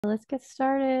Let's get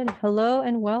started. Hello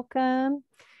and welcome.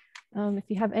 If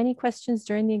you have any questions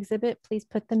during the exhibit, please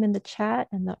put them in the chat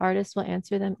and the artist will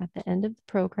answer them at the end of the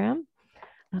program.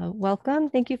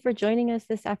 Welcome. Thank you for joining us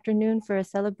this afternoon for a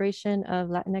celebration of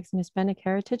Latinx and Hispanic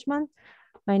Heritage Month.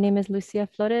 My name is Lucia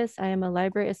Flores. I am a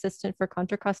library assistant for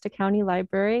Contra Costa County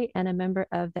Library and a member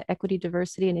of the Equity,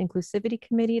 Diversity, and Inclusivity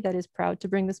Committee that is proud to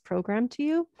bring this program to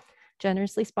you,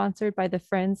 generously sponsored by the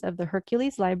Friends of the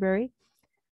Hercules Library.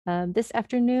 This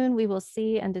afternoon, we will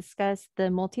see and discuss the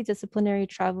multidisciplinary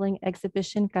traveling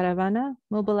exhibition Caravana,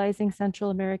 Mobilizing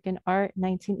Central American Art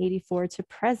 1984 to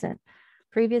present,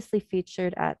 previously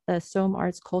featured at the SOM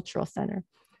Arts Cultural Center.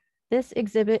 This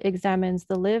exhibit examines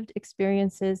the lived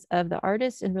experiences of the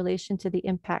artists in relation to the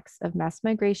impacts of mass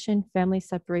migration, family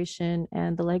separation,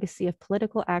 and the legacy of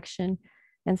political action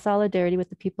and solidarity with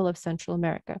the people of Central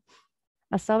America.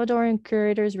 As Salvadoran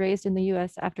curators raised in the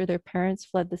US after their parents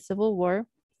fled the Civil War,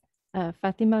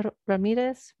 Fatima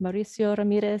Ramirez, Mauricio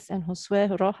Ramirez, and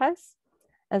Josue Rojas,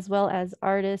 as well as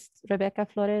artists Rebecca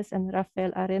Flores and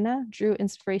Rafael Arana, drew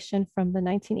inspiration from the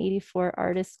 1984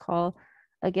 artists' call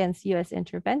against US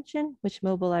intervention, which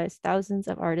mobilized thousands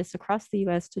of artists across the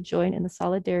US to join in the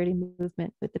solidarity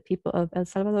movement with the people of El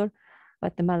Salvador,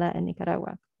 Guatemala, and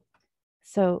Nicaragua.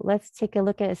 So let's take a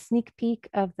look at a sneak peek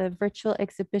of the virtual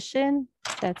exhibition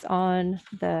that's on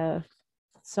the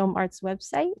SOM Arts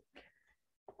website.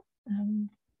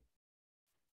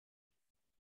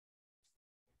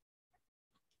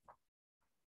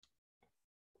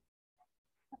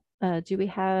 Do we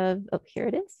have, oh, here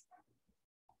it is.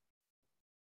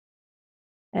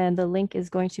 And the link is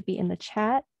going to be in the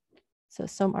chat. So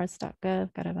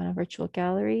somarts.gov, Caravana Virtual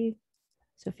Gallery.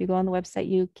 So if you go on the website,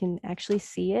 you can actually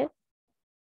see it.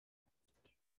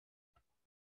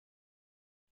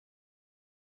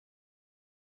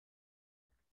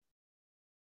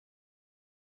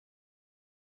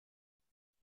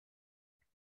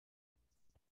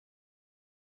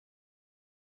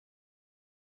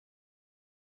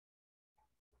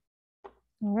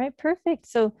 All right, perfect.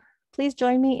 So please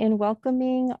join me in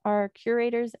welcoming our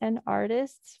curators and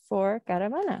artists for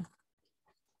Caravana.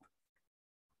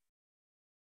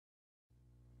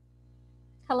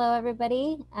 Hello,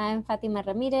 everybody. I'm Fatima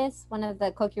Ramirez, one of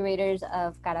the co-curators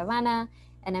of Caravana,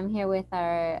 and I'm here with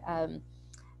our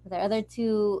other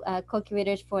two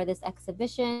co-curators for this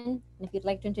exhibition. And if you'd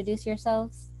like to introduce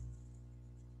yourselves.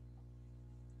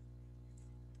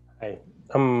 Hi,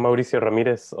 I'm Mauricio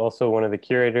Ramirez, also one of the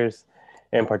curators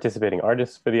and participating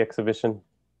artists for the exhibition.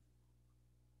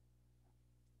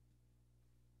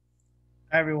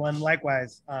 Hi, everyone.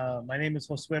 Likewise, my name is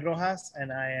Josue Rojas,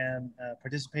 and I am a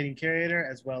participating curator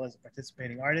as well as a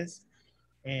participating artist.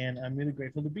 And I'm really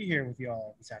grateful to be here with you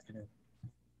all this afternoon.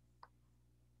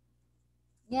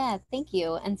 Yeah, thank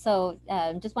you. And so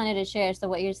just wanted to share, so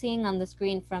what you're seeing on the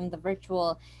screen from the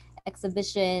virtual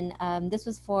exhibition, this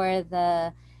was for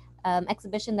the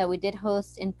exhibition that we did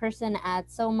host in person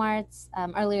at SOM Arts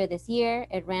earlier this year.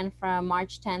 It ran from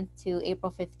March 10th to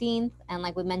April 15th. And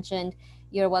like we mentioned,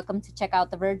 you're welcome to check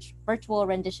out the virtual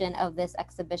rendition of this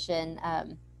exhibition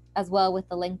as well with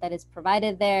the link that is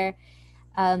provided there.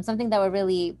 Something that we're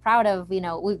really proud of, you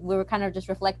know, we were kind of just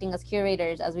reflecting as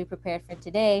curators as we prepared for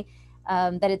today,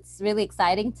 that it's really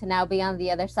exciting to now be on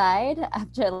the other side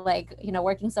after, like, you know,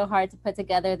 working so hard to put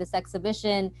together this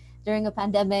exhibition during a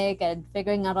pandemic and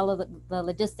figuring out all of the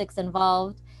logistics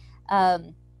involved.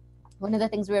 One of the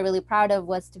things we were really proud of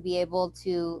was to be able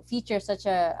to feature such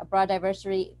a broad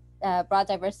diversity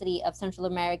of Central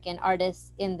American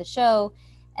artists in the show,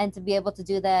 and to be able to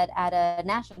do that at a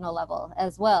national level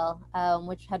as well,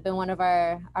 which had been one of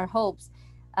our hopes,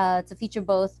 to feature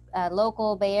both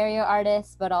local Bay Area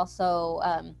artists, but also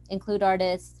include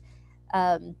artists,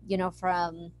 you know,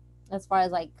 from as far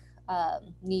as like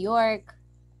New York,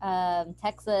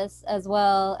 Texas as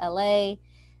well, LA.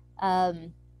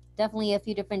 Definitely a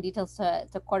few different details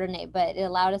to coordinate, but it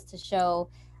allowed us to show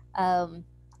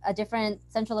a different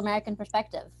Central American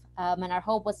perspective. And our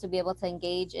hope was to be able to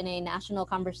engage in a national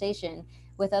conversation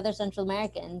with other Central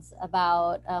Americans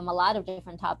about a lot of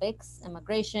different topics,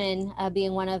 immigration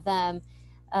being one of them,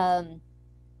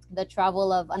 the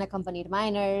travel of unaccompanied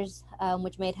minors,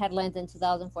 which made headlines in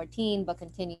 2014, but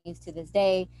continues to this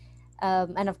day.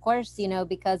 And of course, you know,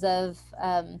 because of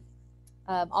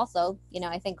also, you know,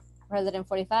 I think President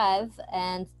 45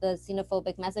 and the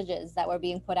xenophobic messages that were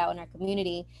being put out in our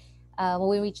community, when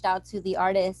we reached out to the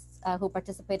artists who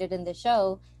participated in the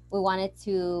show, we wanted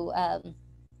to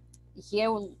hear,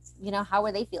 you know, how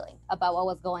were they feeling about what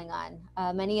was going on.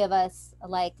 Many of us,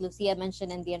 like Lucia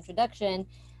mentioned in the introduction,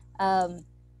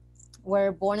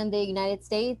 were born in the United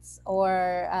States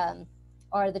or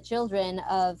are the children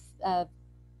of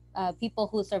people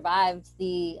who survived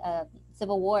the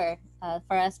Civil War,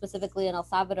 for us specifically in El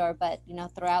Salvador, but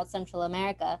throughout Central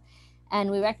America. And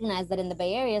we recognize that in the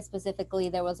Bay Area specifically,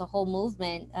 there was a whole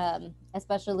movement,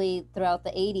 especially throughout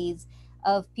the 80s,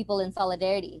 of people in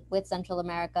solidarity with Central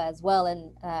America as well.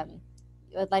 And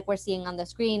like we're seeing on the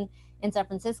screen in San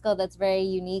Francisco, that's very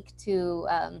unique to,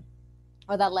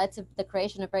 or that led to the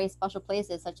creation of very special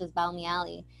places such as Balmy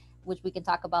Alley, which we can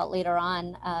talk about later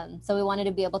on. So we wanted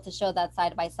to be able to show that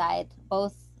side by side,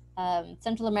 both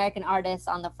Central American artists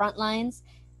on the front lines,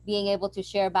 being able to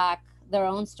share back their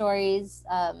own stories,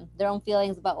 their own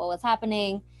feelings about what was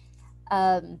happening,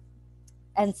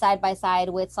 and side by side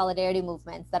with solidarity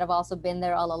movements that have also been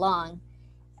there all along.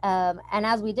 And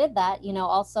as we did that,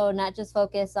 also not just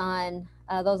focus on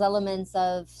those elements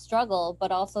of struggle,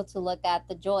 but also to look at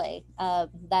the joy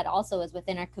that also is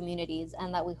within our communities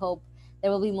and that we hope there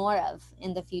will be more of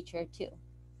in the future too.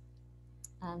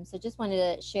 So just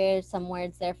wanted to share some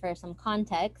words there for some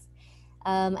context.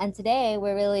 And today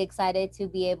we're really excited to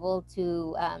be able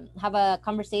to have a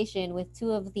conversation with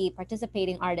two of the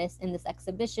participating artists in this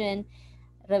exhibition,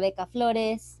 Rebecca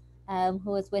Flores,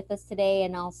 who is with us today,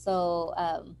 and also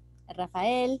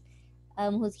Rafael,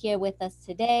 who's here with us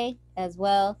today as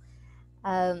well.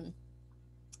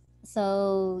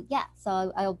 So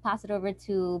I'll pass it over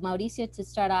to Mauricio to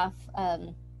start off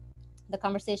the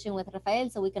conversation with Rafael,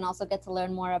 so we can also get to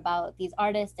learn more about these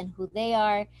artists and who they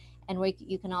are, and where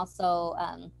you can also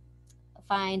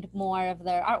find more of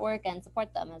their artwork and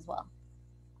support them as well.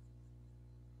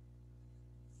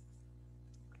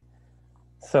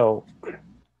 So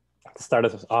to start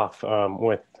us off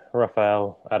with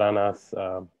Rafael Arana's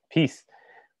piece.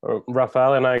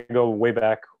 Rafael and I go way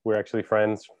back. We're actually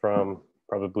friends from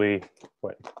probably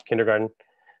kindergarten,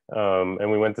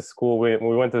 and we went to school. We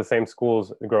went to the same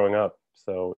schools growing up,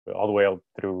 so all the way up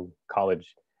through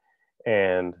college,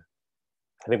 and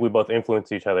I think we both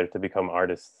influenced each other to become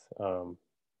artists. We're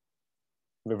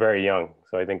very young,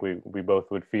 so I think we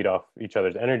both would feed off each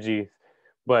other's energy.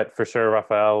 But for sure,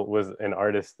 Rafael was an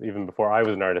artist even before I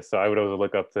was an artist, so I would always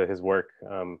look up to his work.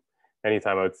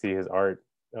 Anytime I would see his art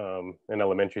in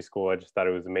elementary school, I just thought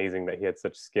it was amazing that he had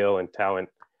such skill and talent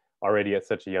already at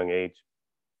such a young age.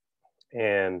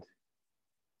 And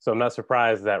so I'm not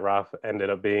surprised that Raf ended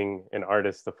up being an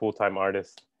artist, a full-time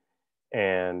artist.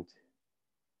 And,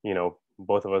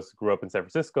 both of us grew up in San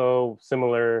Francisco,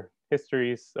 similar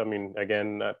histories. I mean,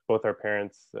 again, both our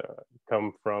parents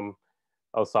come from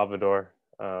El Salvador.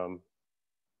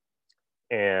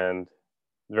 And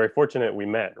very fortunate we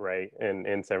met, right,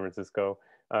 in San Francisco.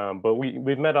 But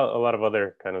we've met a lot of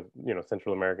other kind of,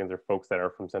 Central Americans or folks that are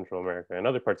from Central America and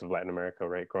other parts of Latin America,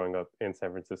 right, growing up in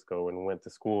San Francisco, and went to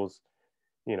schools,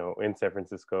 in San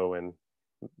Francisco. And,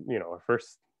 our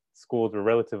first schools were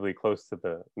relatively close to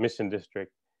the Mission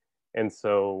District. And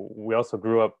so we also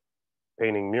grew up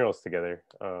painting murals together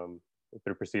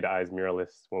through Precita Eyes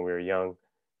Muralists when we were young.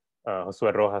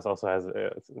 Josue Rojas also has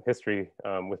a history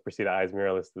with Precita Eyes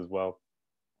Muralists as well.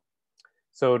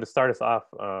 So to start us off,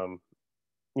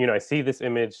 I see this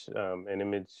image, an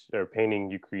image or painting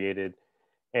you created.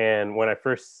 And when I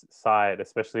first saw it,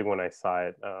 especially when I saw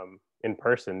it in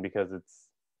person, because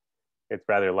it's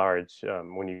rather large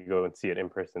when you go and see it in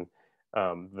person,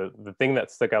 the thing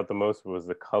that stuck out the most was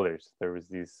the colors. There was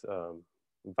these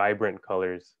vibrant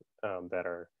colors that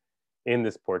are in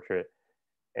this portrait.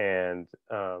 And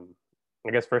I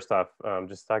guess first off,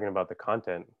 just talking about the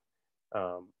content,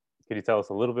 could you tell us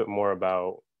a little bit more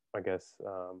about, I guess,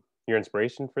 your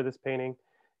inspiration for this painting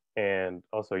and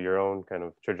also your own kind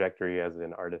of trajectory as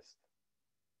an artist?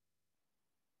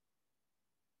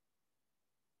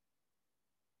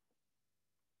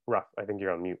 Raf, I think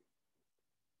you're on mute.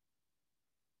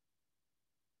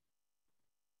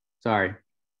 Sorry.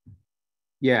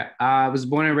 Yeah, I was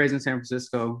born and raised in San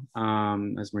Francisco,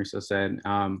 as Mauricio said.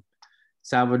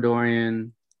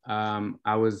 Salvadorian.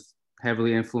 I was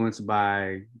heavily influenced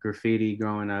by graffiti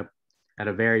growing up at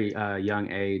a very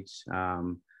young age.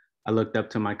 I looked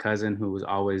up to my cousin who was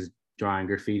always drawing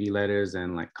graffiti letters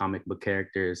and like comic book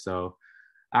characters. So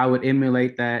I would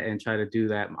emulate that and try to do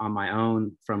that on my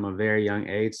own from a very young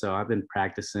age. So I've been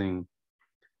practicing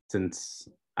since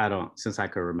I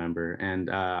could remember, and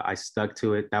I stuck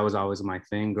to it. That was always my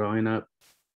thing growing up.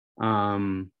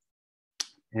 And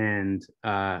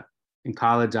in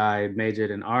college, I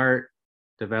majored in art,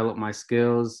 developed my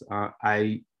skills.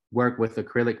 I work with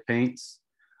acrylic paints.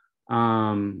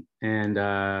 Now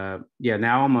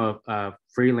I'm a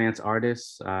freelance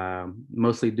artist,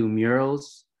 mostly do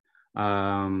murals.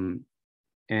 And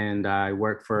I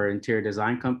work for interior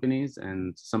design companies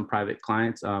and some private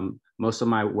clients. most of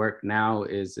my work now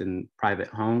is in private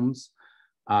homes.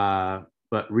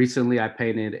 But recently I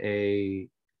painted a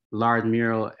large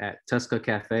mural at Tusca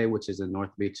Cafe, which is in North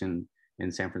Beach in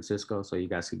San Francisco. So you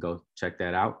guys could go check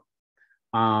that out.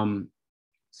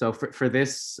 So for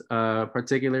this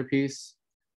particular piece,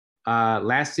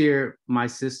 last year, my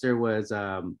sister was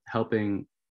helping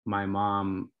my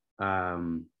mom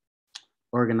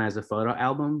organize a photo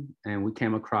album, and we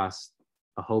came across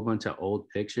a whole bunch of old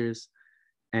pictures.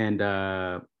 And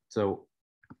so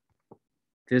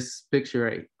this picture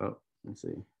right, let's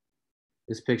see,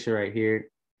 this picture right here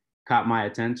caught my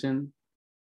attention.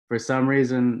 For some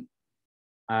reason,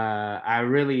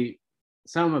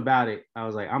 something about it, I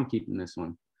was like, I'm keeping this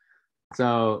one.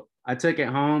 So I took it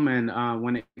home, and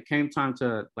when it came time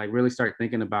to like really start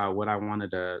thinking about what I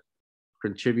wanted to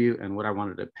contribute and what I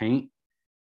wanted to paint,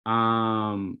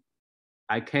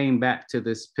 I came back to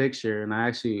this picture, and I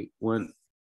actually went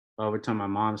over to my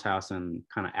mom's house and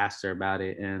kind of asked her about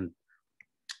it. And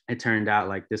it turned out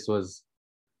like this was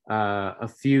a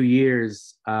few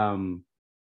years,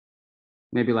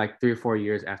 maybe like 3 or 4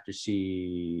 years after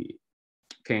she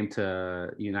came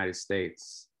to the United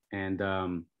States. And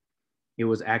it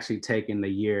was actually taken the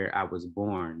year I was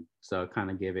born. So it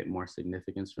kind of gave it more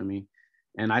significance for me.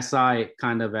 And I saw it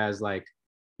kind of as like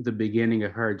the beginning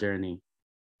of her journey.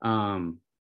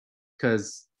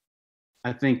 Because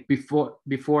I think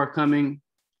before coming,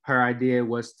 her idea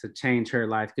was to change her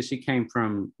life, because she came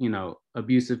from,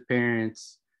 abusive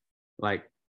parents, like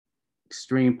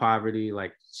extreme poverty.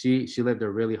 Like she lived a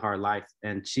really hard life,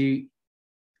 and she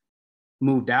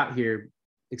moved out here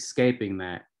escaping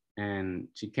that. And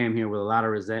she came here with a lot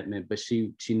of resentment, but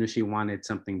she knew she wanted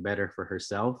something better for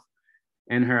herself.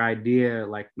 And her idea,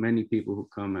 like many people who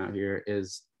come out here,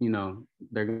 is,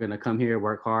 they're gonna come here,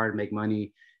 work hard, make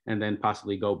money, and then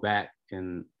possibly go back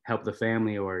and help the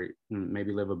family, or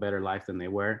maybe live a better life than they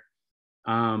were.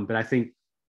 But I think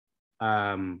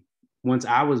once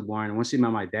I was born, and once she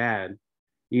met my dad,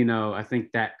 I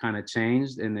think that kind of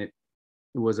changed, and it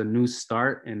was a new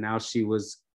start. And now she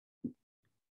was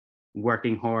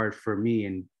working hard for me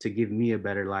and to give me a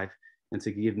better life and to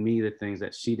give me the things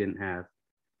that she didn't have.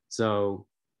 So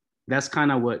that's kind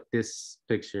of what this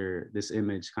picture, this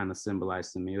image kind of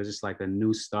symbolized to me. It was just like a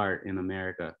new start in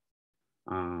America.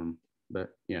 But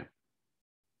yeah.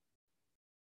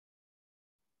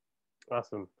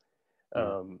 Awesome.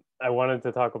 I wanted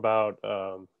to talk about,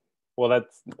 well,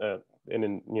 that's, I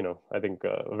think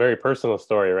a very personal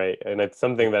story, right? And it's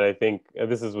something that I think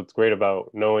this is what's great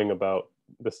about knowing about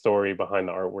the story behind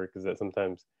the artwork, is that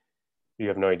sometimes you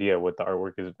have no idea what the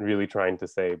artwork is really trying to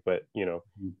say. But,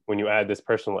 when you add this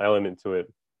personal element to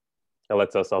it, it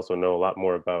lets us also know a lot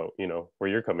more about, where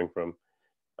you're coming from.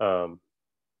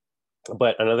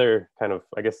 But another kind of,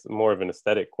 I guess, more of an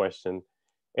aesthetic question.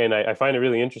 And I find it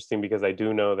really interesting because I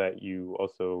do know that you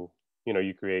also,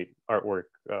 you create artwork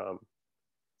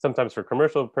sometimes for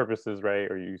commercial purposes, right?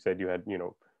 Or you said you had,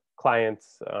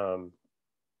 clients.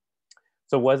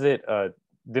 So was it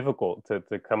difficult to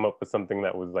come up with something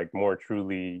that was like more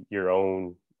truly your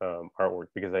own artwork?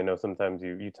 Because I know sometimes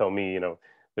you tell me,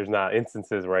 there's not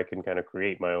instances where I can kind of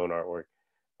create my own artwork.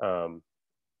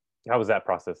 How was that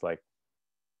process like?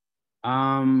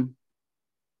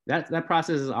 That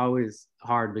process is always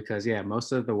hard, because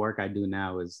most of the work I do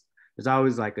now there's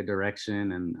always like a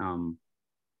direction, and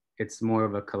it's more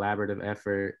of a collaborative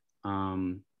effort.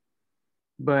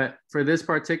 But for this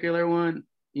particular one,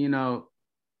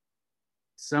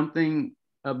 something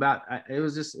about it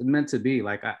was just meant to be.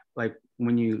 Like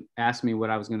when you asked me what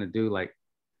I was gonna do, like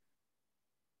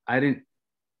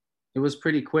it was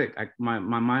pretty quick. My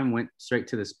mind went straight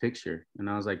to this picture, and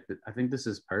I was like, I think this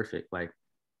is perfect. Like,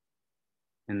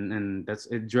 and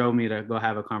it drove me to go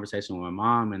have a conversation with my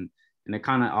mom, and it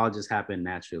kind of all just happened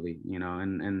naturally,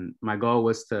 and my goal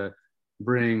was to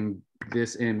bring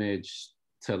this image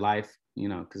to life,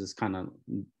 because it's kind of,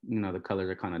 the colors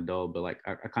are kind of dull, but like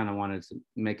I kind of wanted to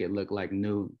make it look like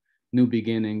new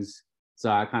beginnings. So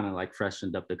I kind of like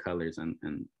freshened up the colors, and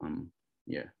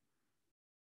yeah.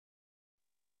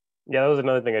 Yeah, that was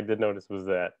another thing I did notice, was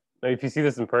that if you see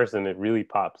this in person, it really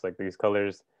pops. Like these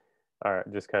colors are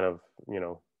just kind of,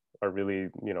 are really,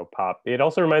 pop. It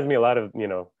also reminds me a lot of,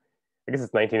 I guess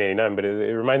it's 1989, but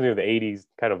it reminds me of the 80s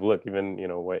kind of look, even,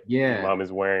 what your mom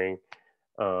is wearing.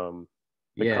 The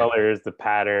colors, the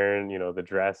pattern, the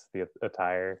dress, the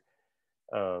attire.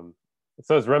 So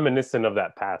it's reminiscent of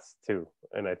that past too.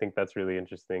 And I think that's really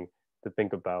interesting to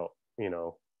think about,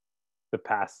 the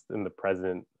past and the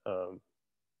present.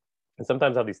 And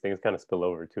sometimes how these things kind of spill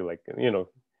over too, like,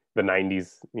 the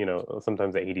 90s, you know,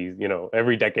 sometimes the 80s, you know,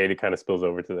 every decade it kind of spills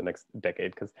over to the next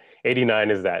decade, because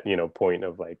 89 is that, you know, point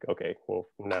of like, okay, well,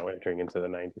 now entering into the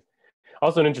 90s.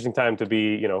 Also an interesting time to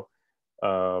be, you know,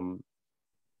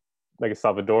 like a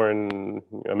Salvadoran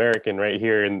American right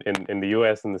here in the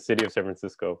US, in the city of San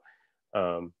Francisco.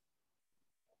 So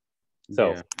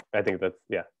Yeah. I think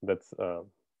that's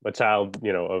a child,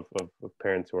 you know, of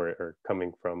parents who are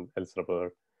coming from El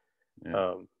Salvador.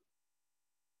 Yeah.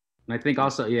 And I think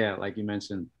also, yeah, like you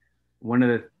mentioned, one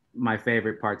of my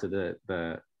favorite parts of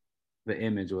the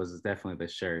image was definitely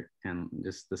the shirt and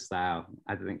just the style.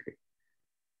 I think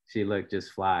she looked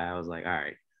just fly. I was like, all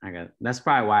right, that's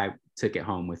probably why I took it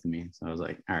home with me. So I was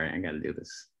like, all right, I got to do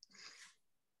this.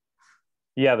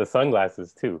 Yeah, the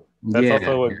sunglasses too. That's Yeah,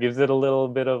 also what gives it a little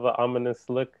bit of an ominous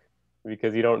look,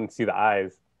 because you don't see the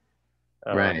eyes.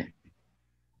 Right.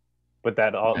 But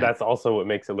that's also what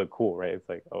makes it look cool, right? It's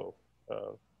like, oh,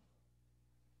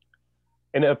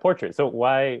 and a portrait. So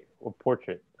why a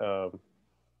portrait?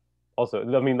 Also,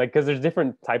 I mean, like, because there's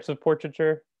different types of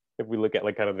portraiture. If we look at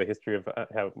like kind of the history of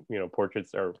how, you know,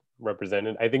 portraits are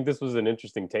represented, I think this was an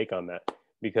interesting take on that,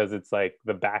 because it's like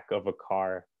the back of a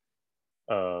car,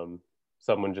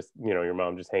 someone just, you know, your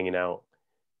mom just hanging out,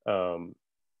 and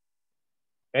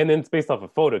then it's based off a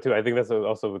photo too. I think that's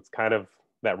also what's kind of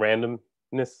that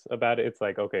randomness about it. It's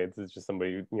like, okay, this is just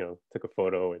somebody who, you know, took a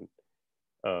photo. And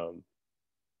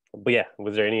but yeah,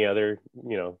 was there any other,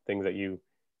 you know, things that you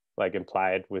like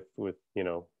implied with you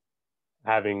know,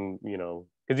 having, you know,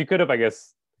 because you could have, I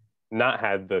guess, not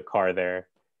had the car there,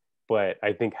 but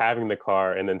I think having the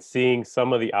car and then seeing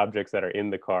some of the objects that are in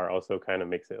the car also kind of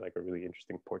makes it like a really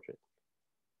interesting portrait.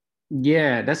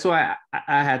 Yeah, that's why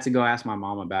I had to go ask my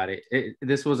mom about it.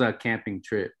 This was a camping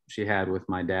trip she had with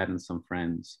my dad and some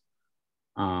friends.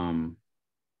 But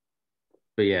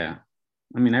yeah,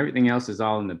 I mean, everything else is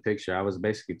all in the picture. I was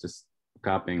basically just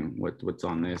copying what's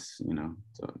on this, you know,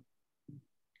 so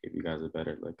give you guys a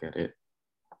better look at it.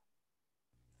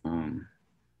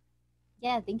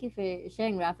 Yeah, thank you for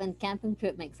sharing, Raf. And camping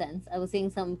trip makes sense. I was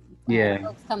seeing some Yeah.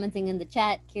 folks commenting in the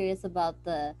chat, curious about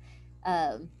the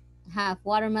um, half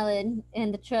watermelon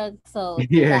in the truck. So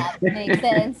Yeah. that makes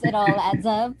sense. It all adds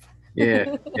up.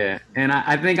 Yeah, yeah. And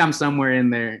I think I'm somewhere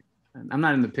in there. I'm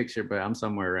not in the picture, but I'm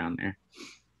somewhere around there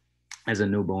as a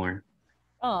newborn.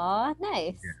 Aw,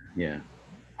 nice. Yeah.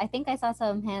 I think I saw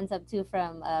some hands up too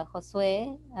from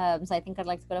Josue. So I think I'd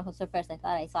like to go to Josue first. I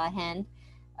thought I saw a hand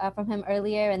from him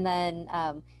earlier. And then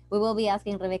we will be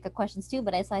asking Rebecca questions too.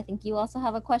 But I think you also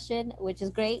have a question, which is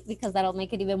great because that'll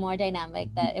make it even more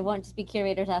dynamic. That it won't just be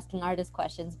curators asking artists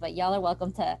questions, but y'all are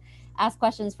welcome to ask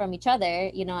questions from each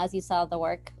other, you know, as you saw the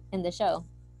work in the show.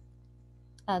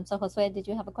 So Josue, did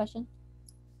you have a question?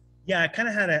 Yeah, I kind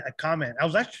of had a comment. I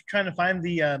was actually trying to find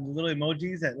the little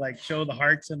emojis that like show the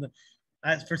hearts and the.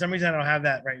 For some reason, I don't have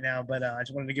that right now, but I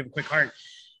just wanted to give a quick heart.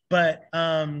 But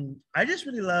I just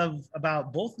really love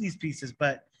about both these pieces,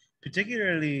 but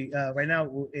particularly right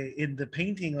now in the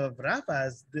painting of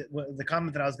Rafa's, the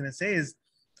comment that I was going to say is,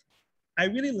 I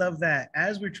really love that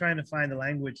as we're trying to find a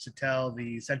language to tell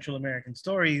the Central American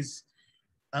stories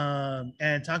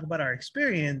and talk about our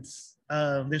experience.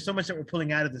 There's so much that we're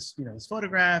pulling out of this, you know, this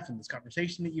photograph and this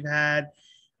conversation that you've had,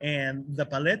 and the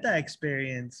paleta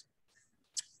experience.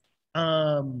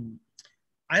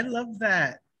 I love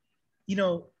that, you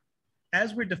know,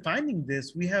 as we're defining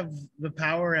this, we have the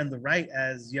power and the right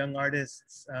as young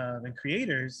artists and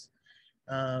creators,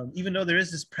 even though there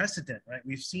is this precedent, right?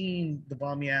 We've seen the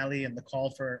Balmy Alley and the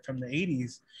call from the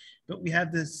 80s, but we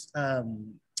have this,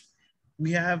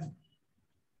 we have,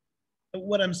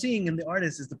 what I'm seeing in the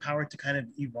artist is the power to kind of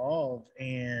evolve,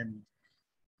 and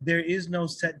there is no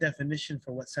set definition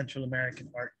for what Central American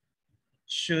art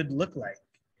should look like,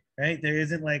 right? There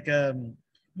isn't like,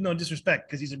 no disrespect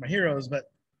because these are my heroes,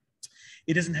 but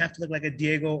it doesn't have to look like a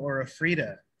Diego or a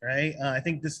Frida, right? I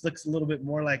think this looks a little bit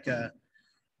more like a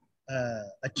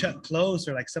Chuck Close,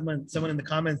 or like someone in the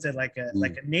comments said like a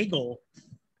Nagel,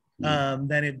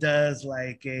 than it does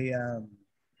like a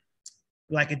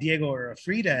Diego or a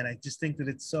Frida. And I just think that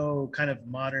it's so kind of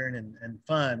modern and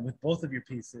fun with both of your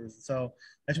pieces. So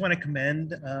I just want to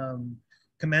commend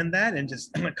that and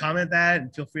just comment that,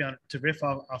 and feel free to riff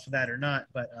off of that or not.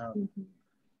 But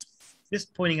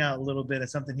just pointing out a little bit of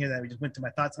something here that we just went to my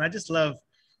thoughts. And I just love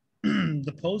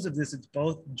the pose of this. It's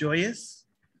both joyous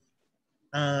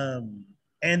and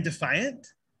defiant.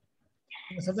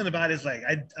 Something about it's like,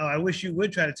 I wish you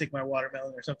would try to take my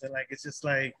watermelon or something. Like, it's just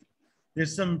like,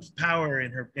 there's some power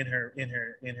in her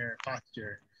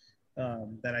posture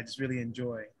that I just really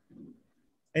enjoy.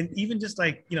 And even just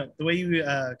like, you know, the way you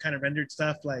kind of rendered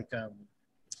stuff like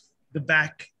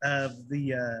back of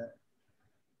the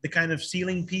kind of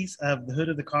ceiling piece of the hood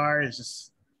of the car is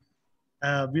just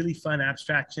really fun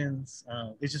abstractions.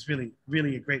 It's just really,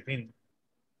 really a great painting.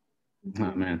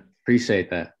 Oh man, appreciate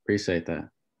that. Appreciate that.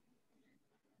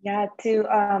 Yeah, to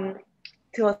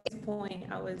a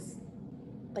point, I was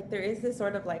like, there is this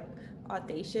sort of like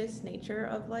audacious nature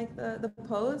of like the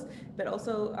pose, but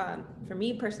also for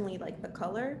me personally, like the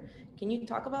color. Can you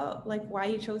talk about like why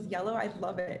you chose yellow? I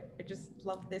love it. I just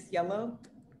love this yellow.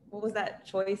 What was that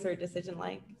choice or decision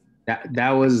like?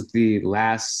 That was the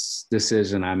last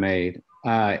decision I made.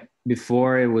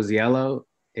 Before it was yellow,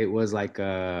 it was like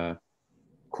a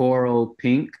coral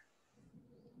pink.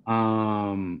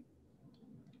 And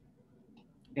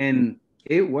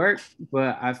it worked,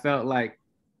 but I felt like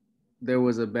there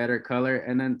was a better color.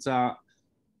 And then so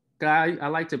I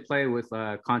like to play with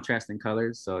contrasting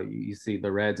colors. So you see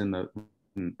the reds and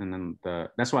then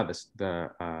that's why the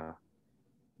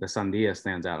sandia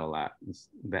stands out a lot. It's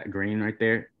that green right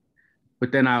there.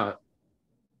 But then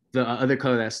the other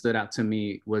color that stood out to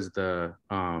me was the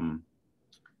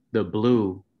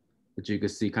blue that you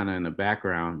could see kind of in the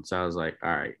background. So I was like, all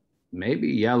right, maybe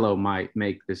yellow might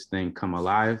make this thing come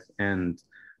alive, and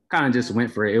kind of just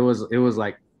went for it. It was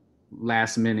like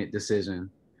last minute decision,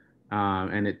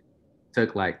 and it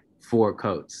took like 4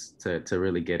 coats to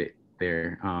really get it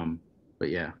there. But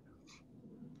yeah,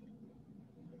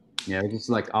 just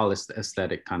like all this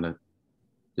aesthetic, kind of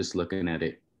just looking at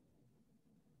it.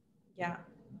 Yeah,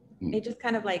 it just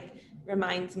kind of like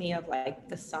reminds me of like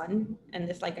the sun and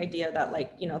this like idea that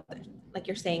like, you know, like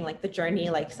you're saying, like the journey,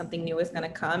 like something new is gonna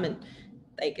come, and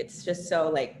like it's just so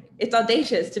like it's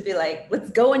audacious to be like,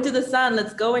 let's go into the sun,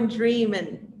 let's go and dream,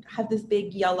 and have this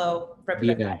big yellow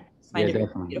represent.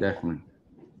 Definitely.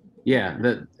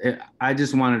 Yeah, I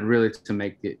just wanted really to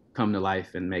make it come to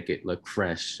life and make it look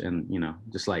fresh, and you know,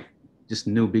 just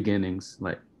new beginnings.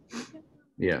 Like,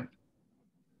 yeah.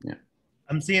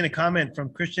 I'm seeing a comment from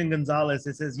Christian Gonzalez.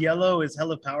 It says, yellow is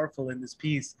hella powerful in this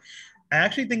piece. I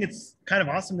actually think it's kind of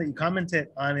awesome that you commented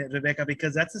on it, Rebecca,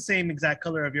 because that's the same exact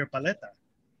color of your paleta.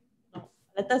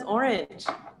 Paleta's orange.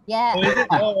 Yeah. Oh, is it?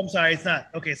 Oh, I'm sorry. It's not.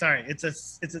 Okay, sorry. It's a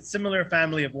similar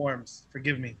family of worms.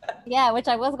 Forgive me. Yeah, which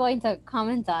I was going to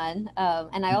comment on.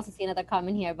 And I also see another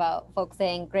comment here about folks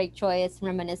saying, great choice,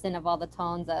 reminiscent of all the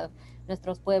tones of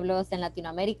nuestros pueblos in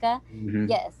Latinoamérica. Mm-hmm.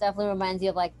 Yes, definitely reminds you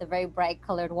of like the very bright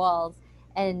colored walls.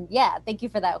 And yeah, thank you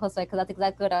for that, Josue, because that's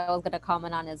exactly what I was going to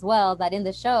comment on as well, that in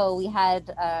the show we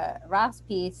had Raf's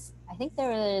piece. I think they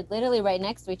were literally right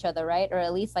next to each other, right? Or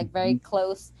at least like very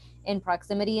close in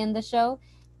proximity in the show.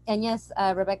 And yes,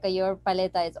 Rebecca, your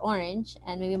paleta is orange,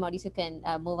 and maybe Mauricio can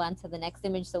move on to the next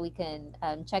image so we can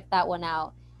check that one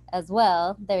out as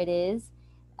well. There it is.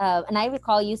 And I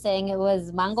recall you saying it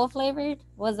was mango flavored.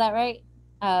 Was that right?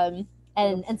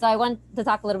 And so I want to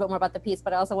talk a little bit more about the piece,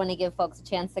 but I also want to give folks a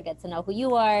chance to get to know who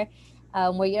you are,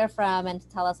 where you're from, and to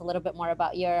tell us a little bit more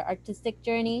about your artistic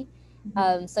journey.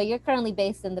 So you're currently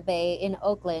based in the Bay in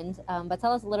Oakland, but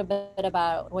tell us a little bit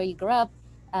about where you grew up,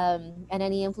 and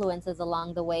any influences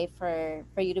along the way for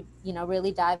you to, you know,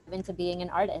 really dive into being an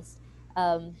artist,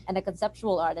 and a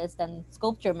conceptual artist and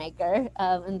sculpture maker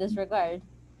in this regard.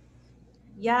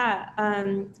 Yeah,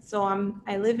 so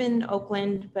I live in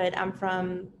Oakland, but I'm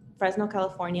from Fresno,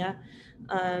 California.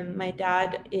 My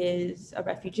dad is a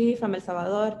refugee from El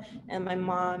Salvador, and my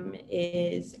mom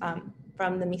is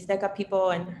from the Mixteca people,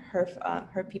 and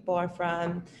her people are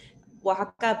from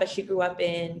Oaxaca, but she grew up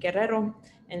in Guerrero,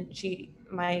 and she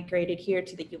migrated here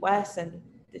to the US, and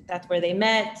that's where they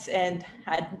met and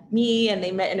had me, and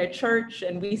they met in a church,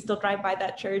 and we still drive by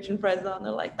that church in Fresno, and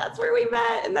they're like, that's where we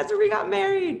met, and that's where we got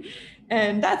married,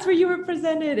 and that's where you were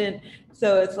presented. And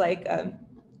so it's like,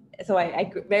 so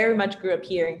I very much grew up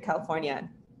here in California.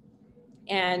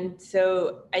 And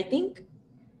so I think,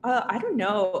 I don't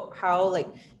know how like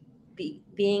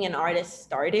being an artist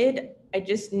started. I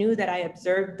just knew that I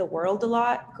observed the world a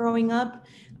lot growing up.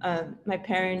 My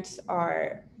parents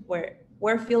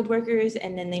were field workers,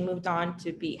 and then they moved on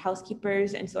to be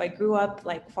housekeepers. And so I grew up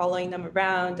like following them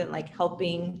around and like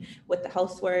helping with the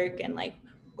housework, and like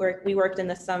we worked in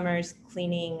the summers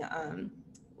cleaning.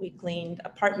 We cleaned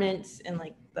apartments in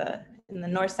like in the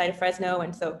north side of Fresno.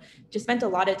 And so just spent a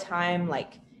lot of time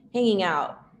like hanging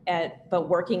out but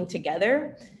working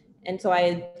together. And so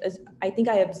I think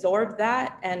I absorbed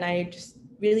that, and I just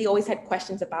really always had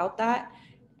questions about that.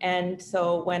 And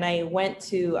so when I went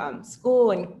to school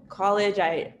and college,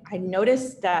 I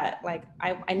noticed that like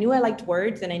I knew I liked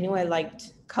words, and I knew I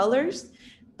liked colors,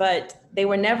 but they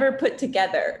were never put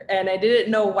together. And I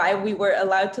didn't know why we were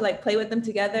allowed to like play with them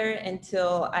together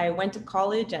until I went to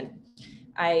college. And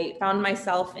I found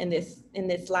myself in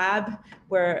this lab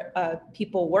where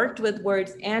people worked with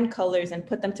words and colors and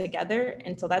put them together.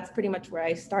 And so that's pretty much where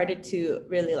I started to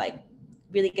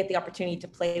really get the opportunity to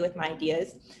play with my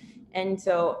ideas. And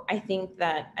so I think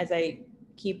that as I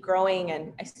keep growing,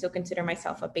 and I still consider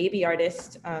myself a baby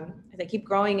artist, as I keep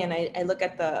growing and I look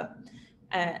at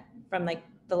from like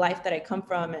the life that I come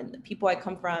from and the people I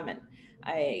come from, and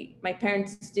my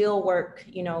parents still work,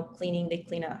 you know, cleaning. They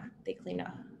clean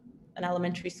an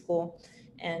elementary school,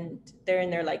 and they're in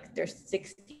their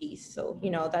 60s. So,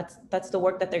 you know, that's the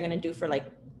work that they're going to do for like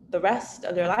the rest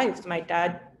of their lives. My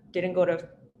dad didn't go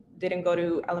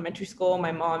to elementary school.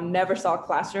 My mom never saw a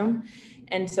classroom.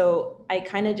 And so I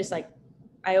kind of just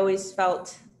I always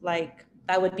felt like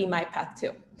that would be my path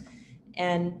too.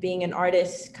 And being an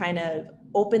artist kind of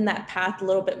opened that path a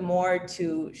little bit more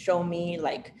to show me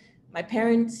like my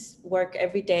parents work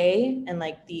every day in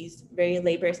like these very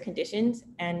laborious conditions,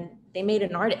 and they made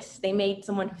an artist. They made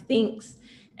someone who thinks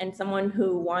and someone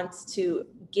who wants to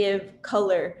give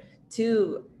color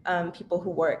to people who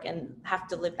work and have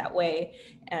to live that way.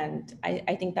 And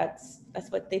I think that's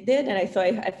what they did. And I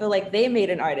feel like they made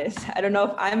an artist. I don't know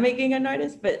if I'm making an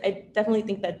artist, but I definitely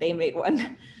think that they made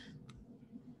one.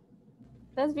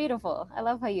 That's beautiful. I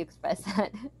love how you express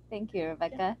that. Thank you,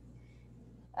 Rebecca.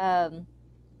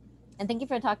 And thank you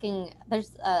for talking.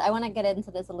 I want to get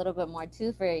into this a little bit more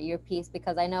too for your piece,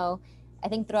 because I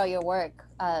think throughout your work,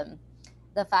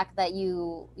 the fact that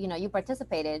you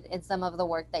participated in some of the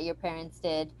work that your parents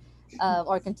did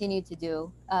or continue to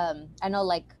do. I know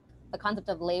like the concept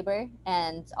of labor,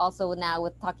 and also now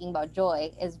with talking about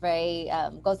joy, is very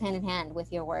goes hand in hand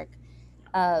with your work.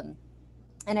 And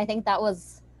I think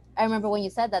I remember when you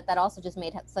said that also just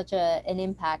made such an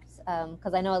impact,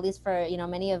 because I know at least for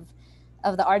many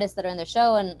of the artists that are in the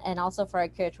show, and also for our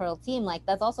curatorial team, like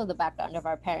that's also the background of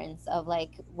our parents, of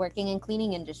like working in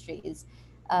cleaning industries.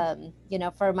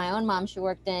 For my own mom, she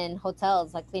worked in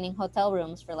hotels, like cleaning hotel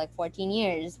rooms for like 14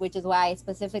 years, which is why I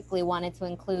specifically wanted to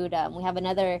include, we have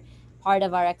another part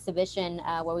of our exhibition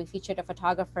where we featured a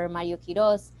photographer, Mario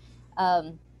Quiroz,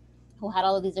 who had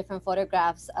all of these different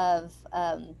photographs of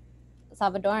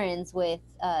Salvadorans with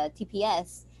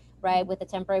TPS, right, with a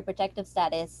temporary protective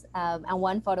status. And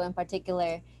one photo in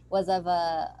particular was of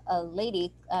a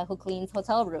lady who cleans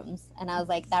hotel rooms. And I was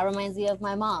like, that reminds me of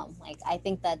my mom. Like, I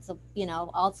think that's,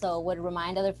 also would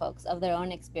remind other folks of their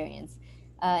own experience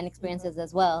and experiences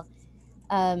as well.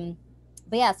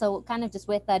 But yeah, so kind of just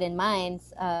with that in mind,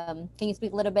 can you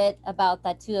speak a little bit about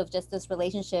that too, of just this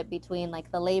relationship between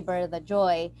like the labor, the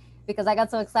joy? Because I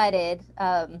got so excited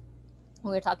we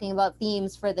were talking about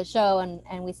themes for the show,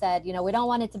 and we said, we don't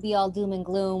want it to be all doom and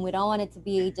gloom. We don't want it to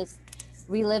be just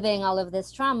reliving all of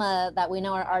this trauma that we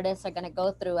know our artists are going to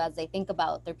go through as they think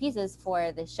about their pieces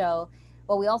for the show.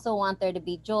 But we also want there to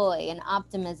be joy and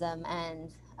optimism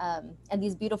and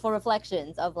these beautiful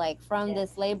reflections of like from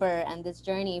this labor and this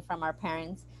journey from our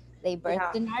parents, they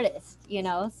birthed an artist,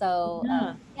 So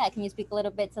can you speak a little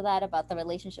bit to that, about the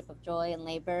relationship of joy and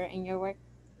labor in your work?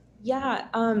 Yeah.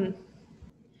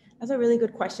 That's a really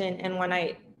good question, and one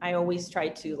I always try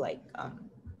to like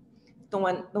the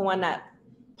one that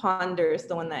ponders,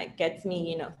 the one that gets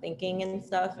me thinking and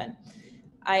stuff. And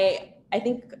I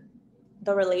think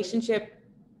the relationship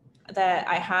that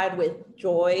I had with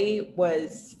joy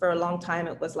was, for a long time,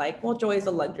 it was like, well, joy is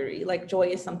a luxury. Like joy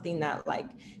is something that like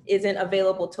isn't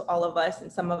available to all of us,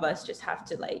 and some of us just have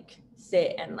to like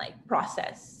sit and like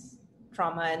process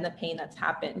trauma and the pain that's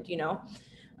happened.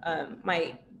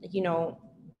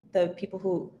 The people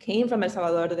who came from El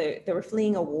Salvador, they were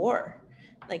fleeing a war.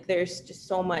 Like there's just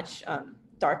so much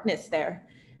darkness there.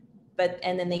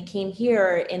 And then they came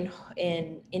here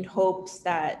in hopes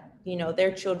that,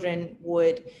 their children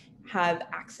would have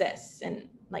access and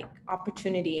like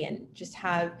opportunity and just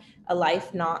have a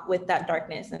life not with that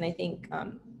darkness. And I think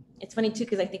it's funny too,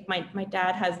 because I think my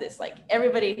dad has this, like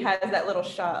everybody has that little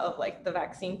shot of like the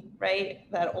vaccine,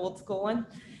 right? That old school one.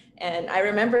 And I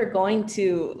remember going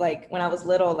to, like, when I was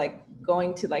little, like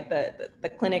going to like the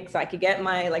clinic so I could get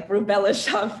my like rubella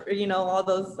shot, or, all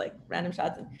those like random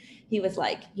shots. And he was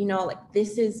like, like,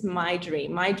 this is my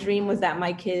dream. My dream was that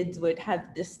my kids would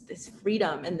have this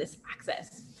freedom and this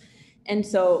access. And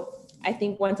so I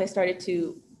think once I started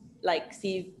to like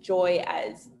see joy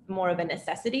as more of a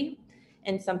necessity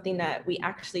and something that we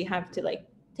actually have to like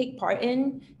take part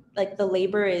in, like the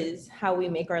labor is how we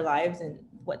make our lives and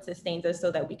what sustains us so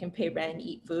that we can pay rent and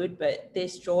eat food, but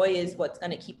this joy is what's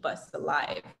going to keep us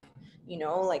alive,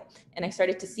 like. And I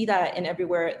started to see that in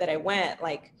everywhere that I went.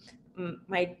 Like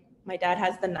my dad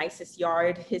has the nicest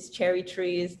yard. His cherry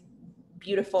tree is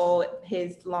beautiful.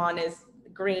 His lawn is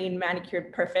green,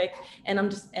 manicured, perfect. And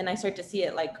I start to see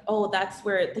it like, oh, that's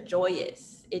where the joy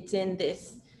is. It's in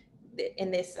this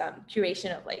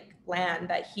curation of like land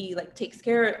that he like takes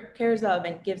cares of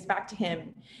and gives back to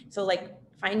him. So like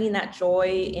finding that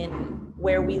joy in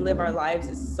where we live our lives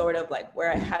is sort of like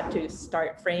where I had to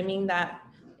start framing that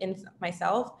in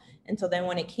myself. And so then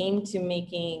when it came to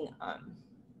making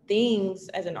things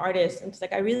as an artist, it's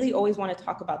like I really always want to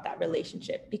talk about that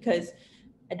relationship, because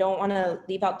I don't want to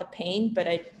leave out the pain, but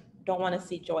I don't want to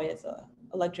see joy as a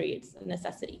luxury. It's a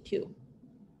necessity too.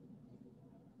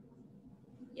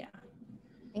 Yeah.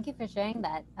 Thank you for sharing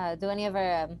that. Do any of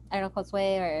our, I don't know,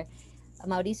 Josue or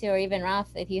Mauricio or even Raf,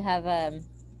 if you have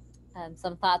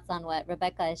some thoughts on what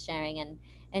Rebecca is sharing.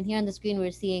 And here on the screen,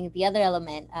 we're seeing the other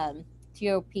element to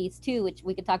your piece too, which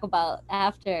we could talk about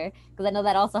after, because I know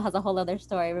that also has a whole other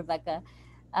story, Rebecca.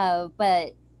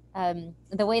 But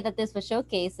the way that this was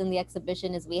showcased in the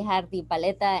exhibition is we had the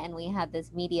paleta and we had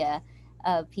this media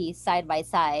piece side by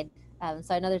side.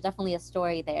 So I know there's definitely a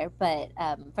story there, but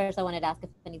first I wanted to ask if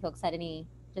any folks had any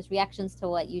just reactions to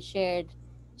what you shared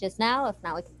just now. If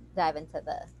not, we can dive into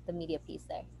the media piece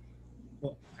there.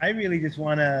 Well, I really just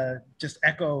want to just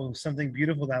echo something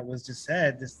beautiful that was just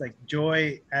said. Just like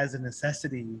joy as a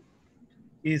necessity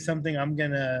is something I'm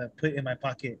gonna put in my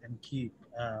pocket and keep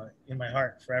in my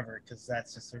heart forever, because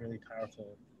that's just a really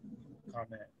powerful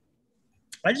comment.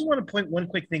 I just want to point one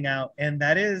quick thing out, and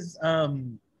that is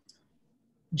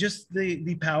just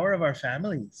the power of our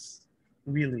families,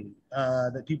 really.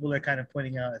 That people are kind of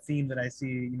pointing out a theme that I see,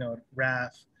 you know,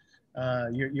 Raf,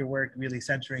 your work really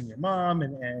centering your mom,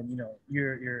 and you know,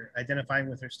 you're identifying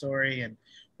with her story, and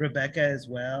Rebecca as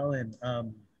well. And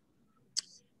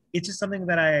it's just something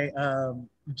that I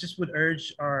just would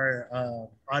urge our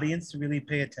audience to really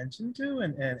pay attention to,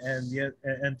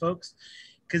 and folks,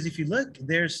 because if you look,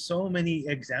 there's so many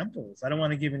examples. I don't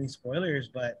want to give any spoilers,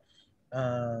 but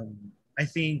I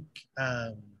think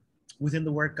within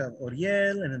the work of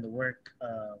Oriel and in the work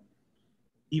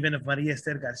even of Maria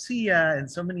Esther Garcia and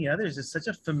so many others, it's such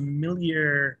a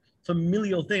familial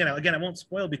thing. And again, I won't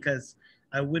spoil because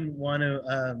I wouldn't want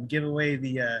to give away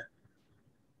the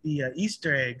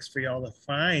Easter eggs for y'all to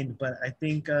find, but I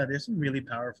think there's some really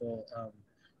powerful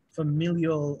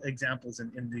familial examples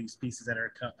in these pieces that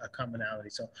are a commonality.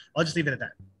 So I'll just leave it at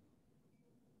that.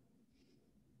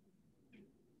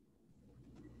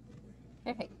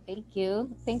 Perfect. Thank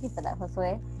you. Thank you for that,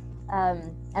 Josue.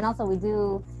 And also, we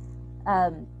do.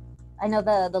 I know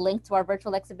the link to our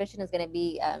virtual exhibition is going to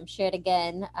be shared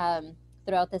again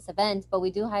throughout this event, but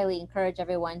we do highly encourage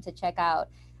everyone to check out,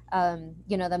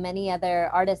 you know, the many other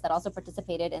artists that also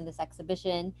participated in this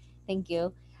exhibition. Thank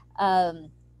you.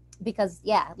 Because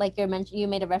yeah, like you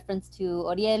made a reference to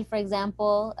Oriel, for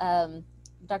example.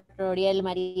 Dr. Oriel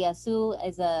Maria Su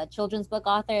is a children's book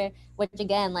author, which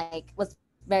again, like was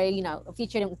very, you know,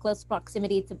 featured in close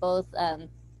proximity to both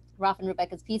Raf and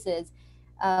Rebecca's pieces,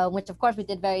 which of course we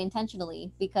did very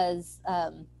intentionally, because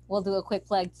we'll do a quick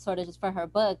plug sort of just for her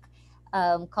book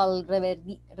called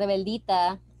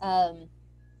Rebeldita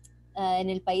en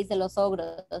el País de los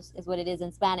Ogros is what it is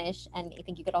in Spanish, and I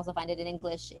think you could also find it in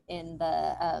English in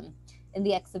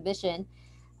the exhibition.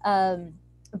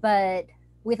 But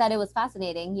we thought it was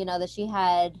fascinating, you know, that she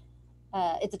had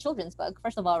it's a children's book,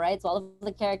 first of all, right? So all of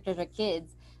the characters are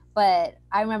kids. But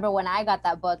I remember when I got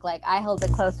that book, like I held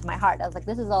it close to my heart. I was like,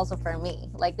 this is also for me.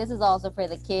 Like, this is also for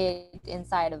the kid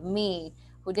inside of me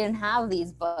who didn't have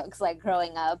these books like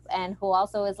growing up, and who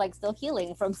also is like still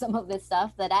healing from some of this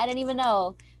stuff that I didn't even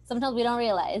know. Sometimes we don't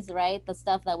realize, right? The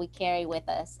stuff that we carry with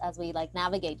us as we like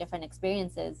navigate different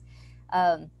experiences.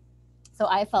 So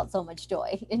I felt so much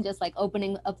joy in just like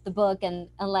opening up the book, and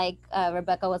like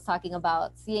Rebecca was talking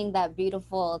about, seeing that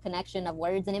beautiful connection of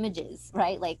words and images,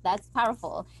 right? Like that's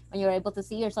powerful when you're able to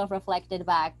see yourself reflected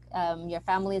back, your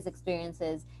family's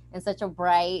experiences in such a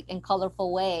bright and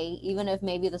colorful way, even if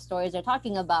maybe the stories they're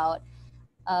talking about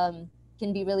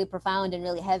can be really profound and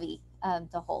really heavy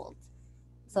to hold.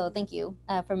 So thank you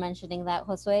for mentioning that,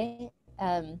 Josue.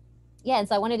 Yeah, and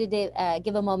so I wanted to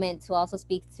give a moment to also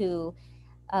speak to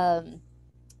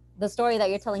the story that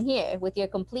you're telling here with your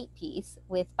complete piece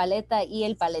with Paleta y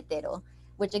el Paletero,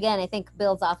 which again, I think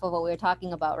builds off of what we were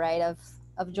talking about, right?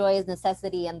 Of joy as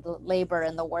necessity and the labor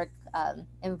and the work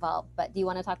involved. But do you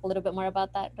want to talk a little bit more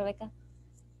about that, Rebecca?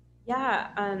 Yeah,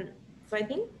 so I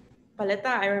think Paleta,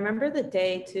 I remember the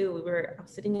day too, I was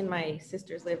sitting in my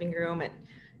sister's living room, and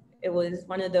it was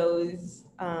one of those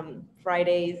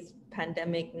Fridays,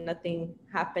 pandemic, nothing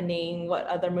happening. What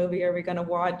other movie are we gonna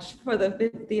watch for the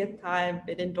 50th time?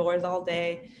 Been indoors all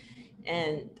day.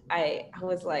 And I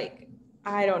was like,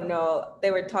 I don't know.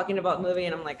 They were talking about moving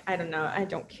and I'm like, I don't know. I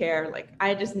don't care. Like,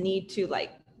 I just need to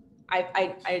like,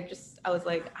 I was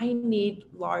like, I need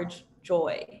large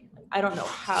joy. I don't know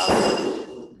how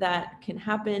that can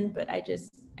happen, but I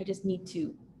just need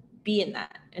to be in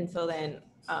that. And so then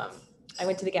I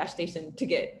went to the gas station to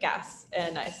get gas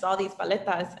and I saw these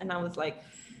paletas and I was like,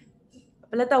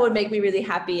 paleta would make me really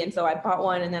happy. And so I bought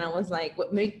one and then I was like,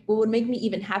 what would make me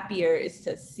even happier is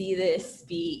to see this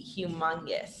be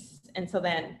humongous. And so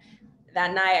then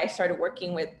that night I started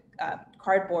working with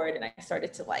cardboard and I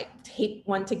started to like tape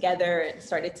one together and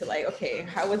started to like, okay,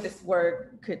 how would this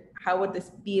work? How would this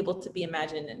be able to be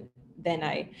imagined? And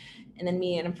then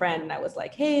me and a friend, and I was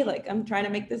like, hey, like I'm trying to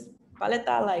make this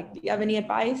paleta, like, do you have any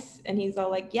advice? And he's all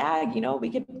like, yeah, we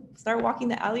could start walking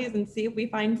the alleys and see if we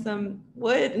find some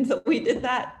wood. And so we did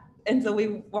that. And so we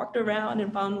walked around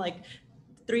and found like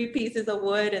 3 pieces of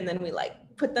wood and then we like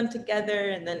put them together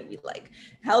and then we like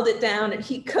held it down and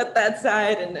he cut that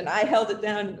side and then I held it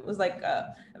down. It was like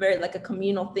a very like a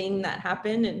communal thing that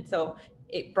happened. And so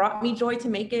it brought me joy to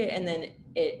make it. And then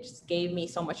it just gave me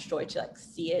so much joy to like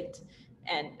see it.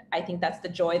 And I think that's the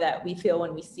joy that we feel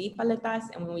when we see paletas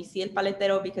and when we see el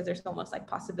paletero, because there's almost like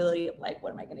possibility of like,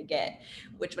 what am I going to get?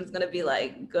 Which one's going to be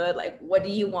like good? Like, what do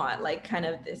you want? Like kind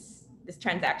of this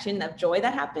transaction of joy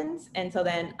that happens. And so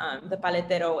then the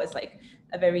paletero is like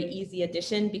a very easy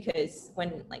addition because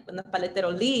when the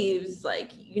paletero leaves,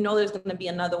 like, there's going to be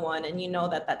another one and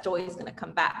that joy is going to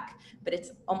come back. But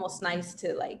it's almost nice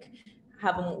to like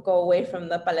have them go away from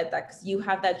the paleta because you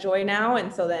have that joy now.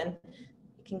 And so then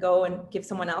you can go and give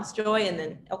someone else joy and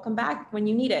then it'll come back when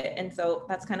you need it. And so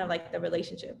that's kind of like the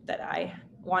relationship that I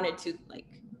wanted to like,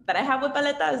 that I have with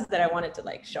paletas that I wanted to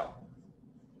like show.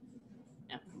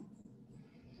 Yeah.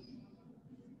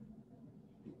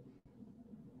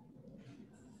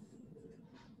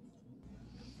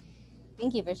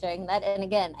 Thank you for sharing that. And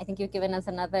again, I think you've given us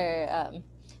another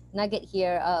nugget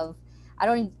here of, I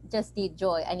don't just need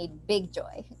joy, I need big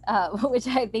joy, which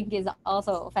I think is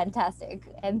also fantastic.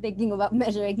 And thinking about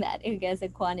measuring that, I guess,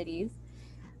 in quantities.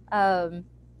 And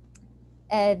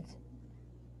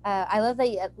I love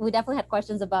that we definitely had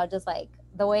questions about just like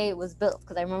the way it was built.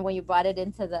 Because I remember when you brought it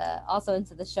into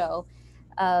the show,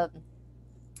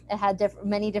 it had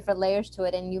many different layers to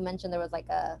it. And you mentioned there was like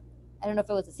I don't know if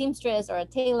it was a seamstress or a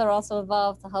tailor also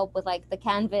involved to help with like the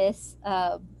canvas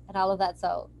and all of that.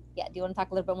 So yeah, do you want to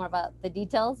talk a little bit more about the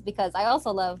details? Because I also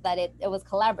love that it was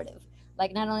collaborative.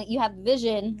 Like not only you have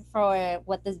vision for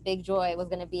what this big joy was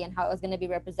going to be and how it was going to be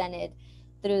represented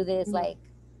through this like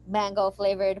mango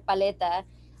flavored paleta,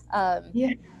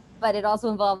 but it also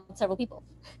involved several people.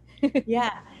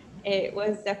 Yeah, it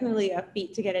was definitely a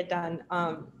feat to get it done.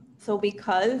 So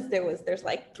because there's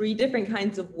like 3 different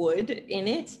kinds of wood in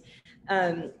it,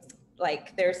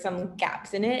 like there's some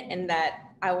gaps in it, and that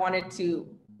I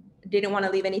didn't want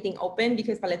to leave anything open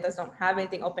because paletas don't have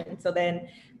anything open. So then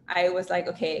I was like,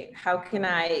 okay, how can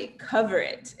I cover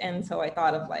it? And so I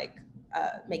thought of like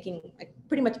making like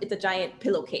pretty much it's a giant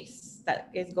pillowcase that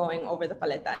is going over the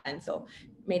paleta, and so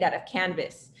made out of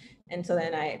canvas. And so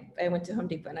then I went to Home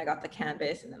Depot and I got the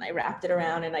canvas and then I wrapped it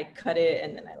around and I cut it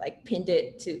and then I like pinned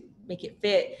it to make it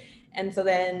fit. And so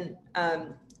then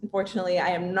unfortunately I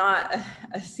am not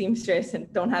a seamstress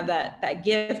and don't have that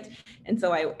gift. And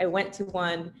so I went to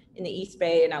one in the East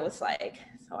Bay and I was like,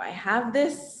 so I have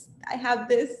this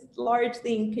large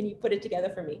thing, can you put it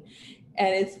together for me?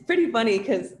 And it's pretty funny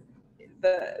because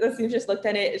the seamstress looked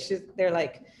at it, they're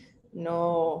like,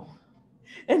 no.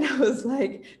 And I was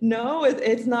like, no,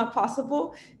 it's not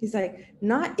possible. He's like,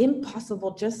 not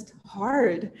impossible, just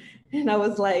hard. And I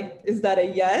was like, is that a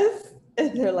yes?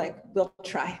 And they're like, we'll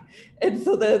try. And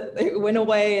so it went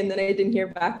away, and then I didn't hear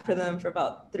back from them for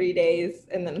about 3 days.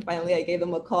 And then finally I gave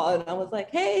them a call and I was like,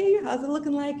 hey, how's it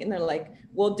looking like? And they're like,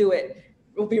 we'll do it.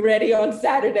 We'll be ready on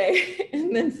Saturday.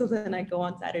 And then I go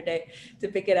on Saturday to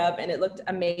pick it up, and it looked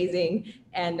amazing.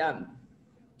 And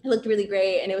it looked really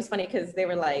great. And it was funny because they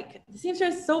were like, the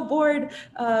seamstress is so bored.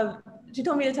 She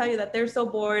told me to tell you that they're so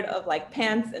bored of like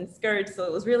pants and skirts. So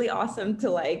it was really awesome to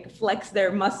like flex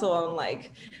their muscle on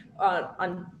like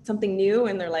on something new.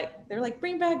 And they're like,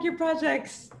 bring back your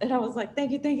projects. And I was like, thank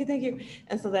you.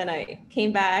 And so then I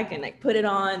came back and I put it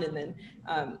on, and then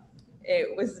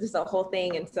it was just a whole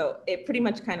thing. And so it pretty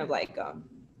much kind of like,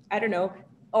 I don't know,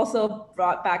 also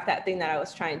brought back that thing that I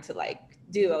was trying to like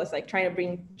do. I was like trying to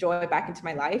bring joy back into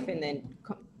my life, and then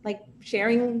like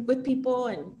sharing with people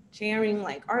and sharing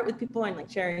like art with people and like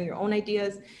sharing your own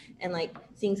ideas and like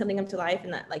seeing something come to life.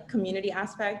 And that like community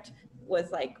aspect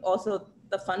was like also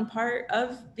the fun part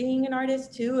of being an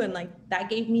artist too. And like that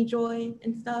gave me joy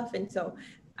and stuff. And so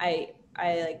I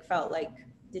like felt like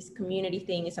this community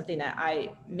thing is something that I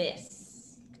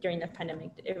miss during the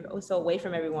pandemic. It was so away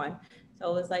from everyone. So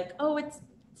it was like, oh, it's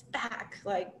back.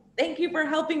 Like, thank you for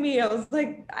helping me. I was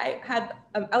like, I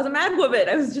was a mad woman.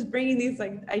 I was just bringing these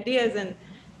like ideas, and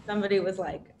somebody was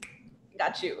like,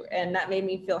 got you. And that made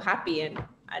me feel happy. And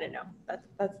I don't know,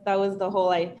 that was the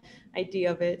whole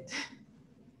idea of it.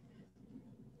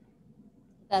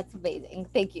 That's amazing.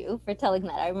 Thank you for telling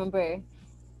that. I remember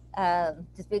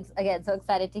just being, again, so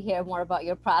excited to hear more about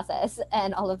your process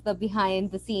and all of the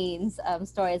behind the scenes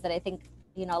stories that I think,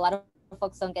 you know, a lot of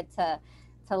folks don't get to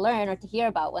learn or to hear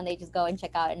about when they just go and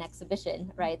check out an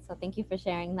exhibition, right? So thank you for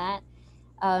sharing that.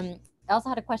 I also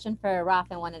had a question for Raf,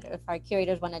 and wanted if our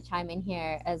curators want to chime in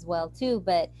here as well too.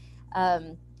 But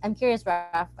I'm curious,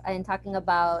 Raf, in talking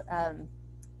about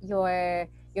your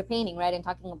painting, right, and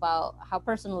talking about how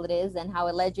personal it is and how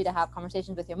it led you to have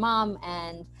conversations with your mom,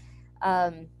 and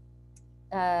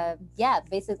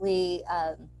basically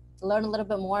learn a little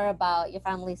bit more about your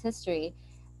family's history.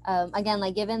 Again,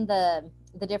 like given the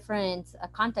different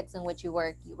contexts in which you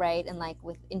work, right, and like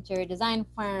with interior design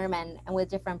firm and with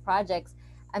different projects,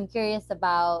 I'm curious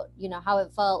about, you know, how it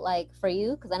felt like for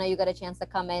you, because I know you got a chance to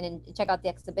come in and check out the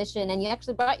exhibition, and you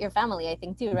actually brought your family, I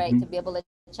think, too, right, to be able to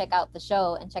check out the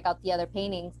show and check out the other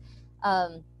paintings.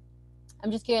 I'm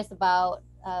just curious about,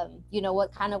 you know,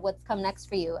 what's come next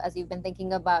for you as you've been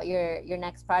thinking about your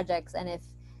next projects, and if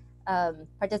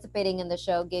participating in the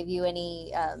show gave you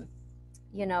any,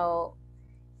 you know,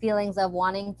 feelings of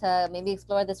wanting to maybe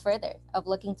explore this further, of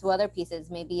looking to other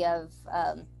pieces, maybe of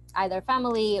either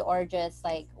family or just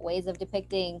like ways of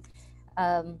depicting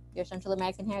your Central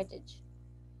American heritage.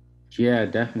 Yeah,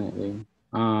 definitely.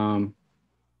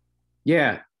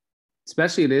 Yeah,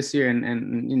 especially this year, and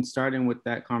in starting with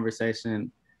that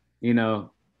conversation, you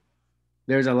know,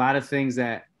 there's a lot of things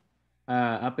that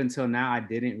up until now I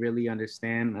didn't really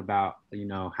understand about, you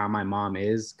know, how my mom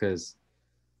is, because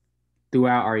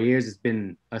throughout our years it's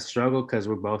been a struggle, because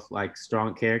we're both like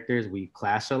strong characters, we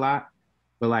clash a lot,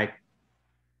 but like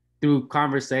through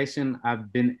conversation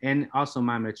I've been, and also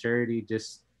my maturity,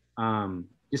 just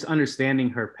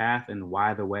understanding her path and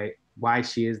why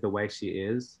she is the way she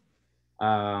is.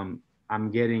 I'm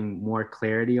getting more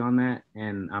clarity on that,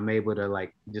 and I'm able to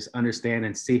like just understand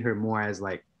and see her more as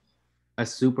like a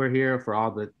superhero for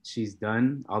all that she's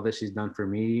done for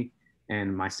me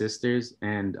and my sisters.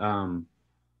 And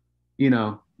you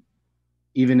know,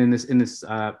 even in this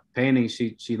painting,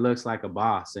 she looks like a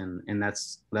boss, and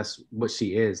that's what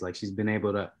she is. Like,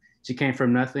 she came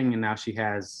from nothing, and now she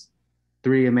has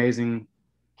 3 amazing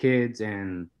kids,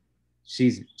 and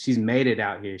she's made it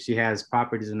out here. She has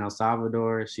properties in El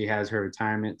Salvador. She has her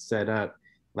retirement set up.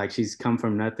 Like, she's come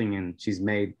from nothing, and she's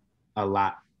made a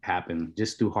lot happen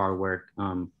just through hard work.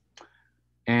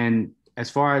 And as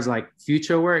far as like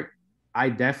future work, I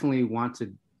definitely want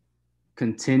to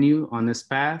continue on this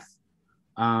path.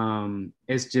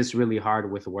 It's just really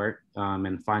hard with work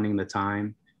and finding the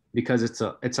time, because it's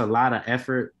a lot of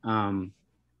effort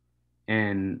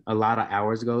and a lot of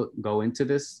hours go into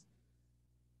this.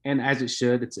 And as it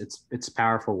should, it's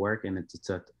powerful work, and it's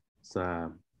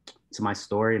my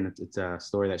story, and it's a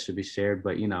story that should be shared.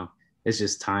 But you know, it's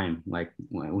just time. Like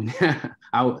when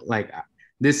I like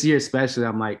this year especially,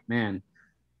 I'm like, man,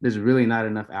 there's really not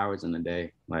enough hours in the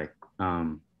day. Like,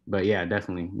 but yeah,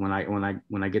 definitely when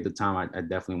I get the time, I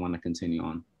definitely want to continue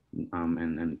on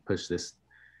and push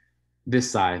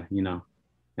this side, you know,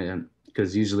 and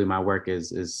because usually my work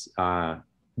is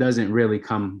doesn't really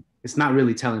come. It's not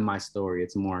really telling my story.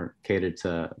 It's more catered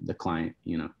to the client,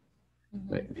 you know. Mm-hmm.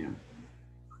 But yeah.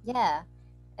 Yeah,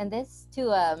 and this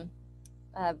too. I'm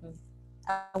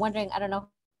wondering. I don't know,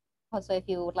 also, if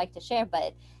you would like to share,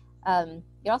 but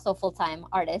you're also a full-time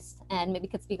artist, and maybe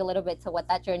could speak a little bit to what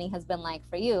that journey has been like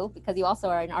for you, because you also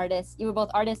are an artist. You were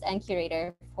both artist and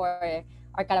curator for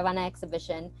our CARAVANA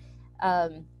exhibition.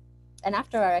 And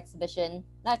after our exhibition,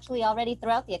 actually already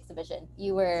throughout the exhibition,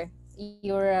 you were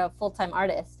a full-time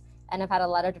artist and have had a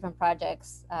lot of different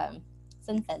projects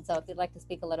since then. So if you'd like to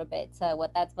speak a little bit to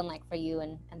what that's been like for you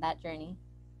and that journey.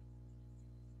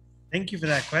 Thank you for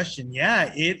that question.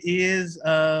 Yeah, it is.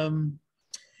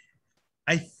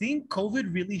 I think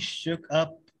COVID really shook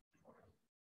up,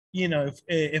 you know,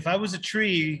 if I was a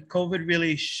tree, COVID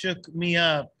really shook me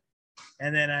up.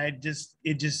 And then it just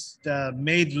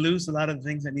made loose a lot of the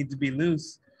things that need to be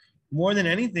loose. More than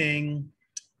anything,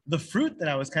 the fruit that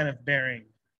I was kind of bearing,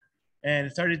 and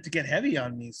it started to get heavy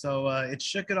on me. So it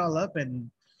shook it all up, and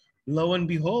lo and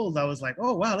behold, I was like,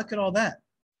 oh, wow, look at all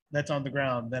that's on the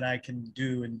ground that I can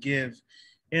do and give.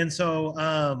 And so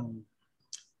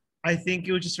I think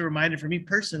it was just a reminder for me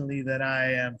personally that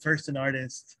I am first an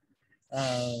artist,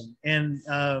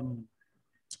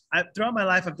 Throughout my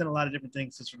life, I've done a lot of different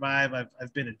things to survive.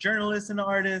 I've been a journalist and an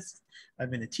artist. I've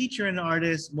been a teacher and an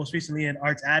artist, most recently an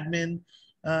arts admin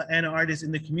and an artist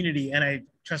in the community. And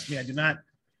trust me, I do not,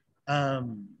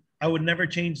 I would never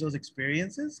change those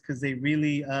experiences because they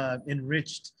really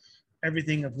enriched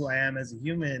everything of who I am as a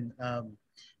human.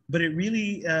 But it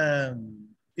really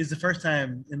is the first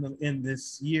time in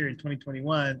this year, in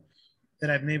 2021, that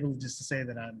I've been able just to say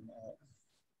that I'm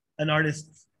an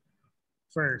artist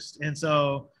first. And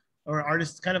so, or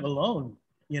artist kind of alone,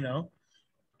 you know?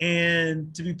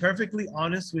 And to be perfectly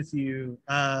honest with you,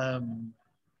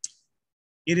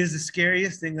 it is the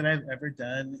scariest thing that I've ever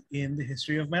done in the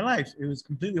history of my life. It was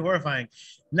completely horrifying.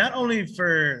 Not only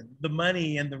for the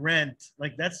money and the rent,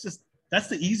 like that's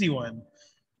the easy one.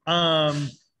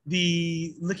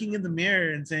 The looking in the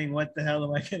mirror and saying, what the hell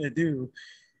am I gonna do?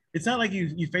 It's not like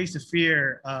you face a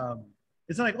fear.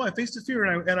 It's not like, oh, I faced a fear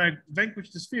and I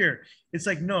vanquished this fear. It's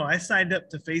like, no, I signed up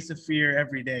to face a fear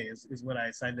every day is what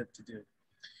I signed up to do.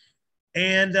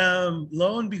 And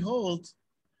lo and behold,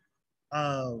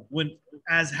 when,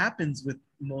 as happens with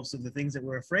most of the things that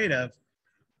we're afraid of,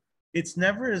 it's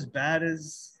never as bad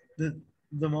as the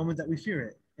moment that we fear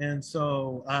it. And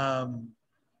so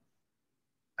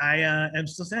I am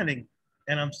still standing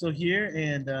and I'm still here,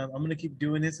 and I'm gonna keep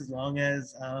doing this as long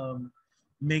as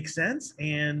makes sense.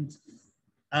 And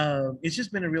it's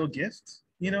just been a real gift,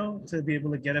 you know, to be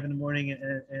able to get up in the morning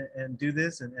and do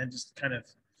this and just kind of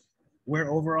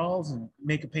wear overalls and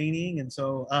make a painting. And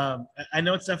so I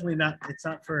know it's definitely not, it's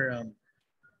not for,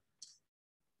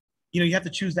 you know, you have to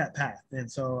choose that path. And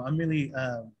so I'm really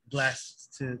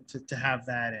blessed to have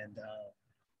that,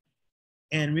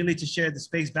 and really to share the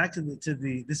space back to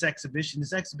this exhibition.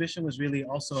 This exhibition was really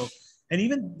also, and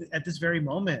even at this very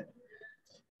moment,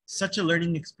 such a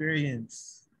learning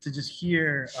experience to just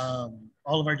hear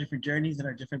all of our different journeys and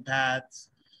our different paths.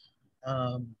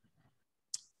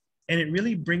 And it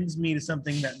really brings me to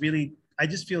something that really, I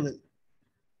just feel that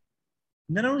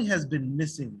not only has been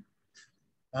missing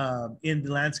in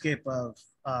the landscape of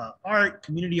art,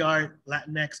 community art,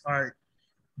 Latinx art,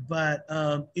 but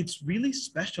it's really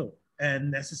special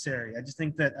and necessary. I just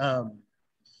think that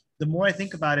the more I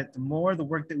think about it, the more the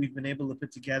work that we've been able to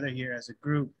put together here as a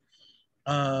group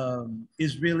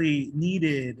is really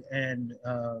needed and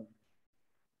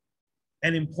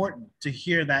important to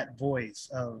hear that voice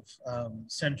of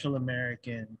Central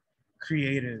American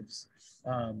creatives.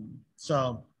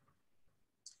 So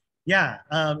yeah,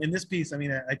 in this piece, I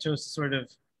mean, I chose to sort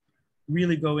of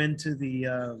really go into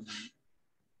the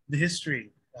history,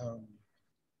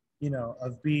 you know,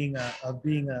 of being a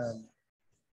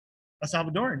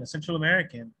Salvadoran, a Central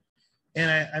American.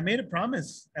 And I made a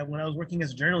promise when I was working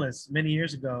as a journalist many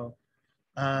years ago.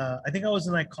 I think I was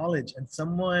in like college, and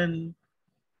someone,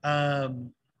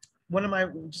 one of my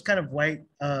just kind of white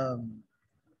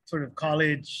sort of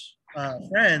college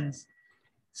friends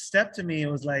stepped to me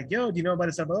and was like, yo, do you know about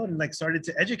El Salvador? And like started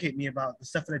to educate me about the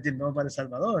stuff that I didn't know about El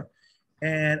Salvador.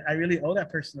 And I really owe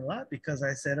that person a lot, because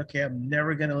I said, okay, I'm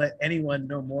never gonna let anyone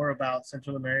know more about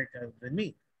Central America than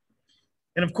me.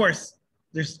 And of course,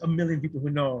 there's a million people who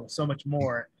know so much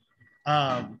more.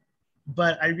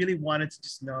 But I really wanted to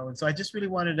just know. And so I just really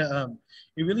wanted to,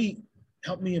 it really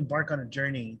helped me embark on a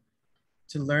journey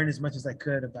to learn as much as I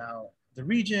could about the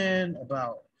region,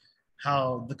 about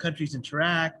how the countries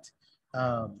interact,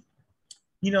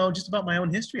 you know, just about my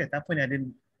own history. At that point, I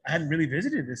hadn't really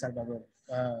visited El Salvador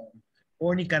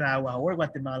or Nicaragua or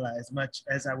Guatemala as much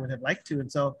as I would have liked to.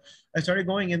 And so I started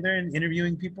going in there and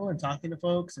interviewing people and talking to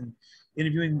folks and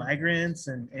interviewing migrants.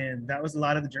 And that was a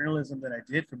lot of the journalism that I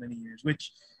did for many years,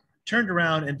 which turned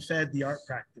around and fed the art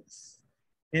practice.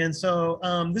 And so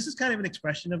this is kind of an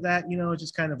expression of that, you know,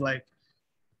 just kind of like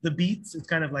the beats. It's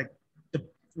kind of like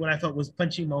what I felt was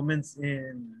punching moments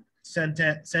in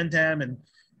Centam and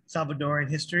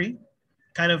Salvadoran history,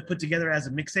 kind of put together as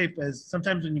a mixtape. As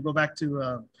sometimes when you go back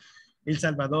to El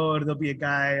Salvador, there'll be a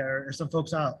guy or some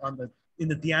folks out in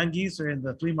the tianguis or in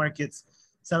the flea markets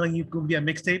selling you cumbia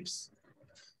mixtapes.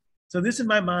 So this, in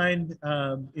my mind,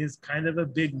 is kind of a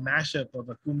big mashup of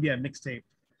a cumbia mixtape,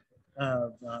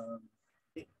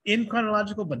 in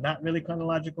chronological but not really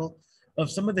chronological, of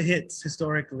some of the hits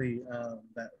historically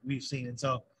that we've seen. And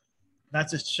so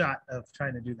that's a shot of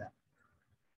trying to do that.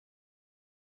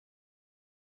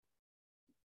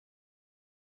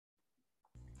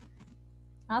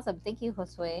 Awesome. Thank you,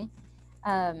 Josue.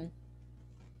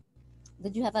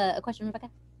 Did you have a question, Rebecca?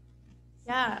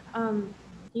 Yeah. Can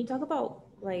you talk about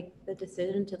like the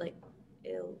decision to like,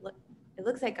 it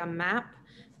looks like a map,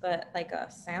 but like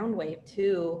a sound wave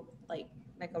too, like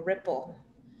a ripple.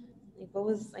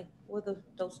 Like what were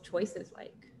those choices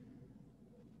like?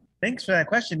 Thanks for that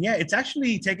question. Yeah, it's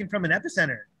actually taken from an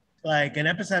epicenter, like an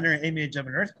epicenter image of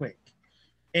an earthquake.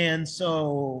 And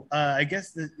so I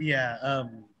guess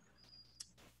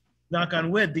knock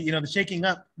on wood, the shaking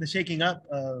up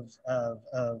of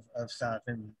stuff.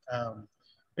 And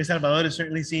El Salvador is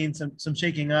certainly seeing some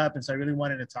shaking up, and so I really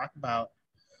wanted to talk about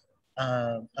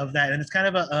of that. And it's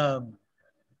kind of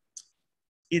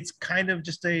it's kind of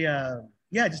just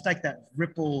just like that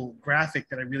ripple graphic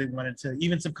that I really wanted to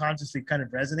even subconsciously kind of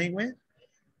resonate with,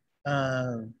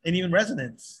 and even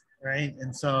resonance, right?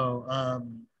 And so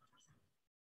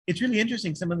it's really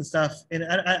interesting, some of the stuff. And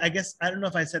I guess, I don't know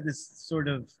if I said this sort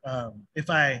of, if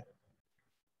I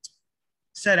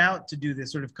set out to do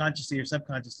this sort of consciously or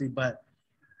subconsciously, but,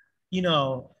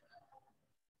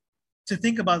 to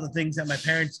think about the things that my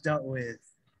parents dealt with,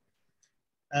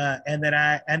 and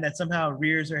that somehow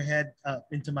rears her head up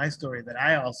into my story that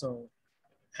I also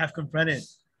have confronted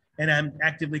and I'm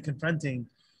actively confronting.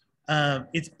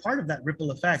 It's part of that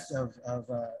ripple effect of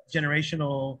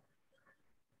generational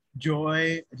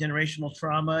joy, generational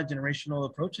trauma, generational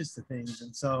approaches to things.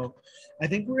 And so I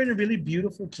think we're in a really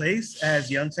beautiful place as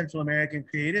young Central American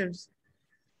creatives,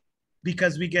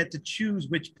 because we get to choose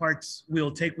which parts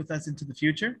we'll take with us into the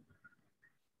future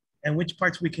and which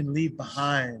parts we can leave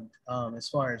behind, as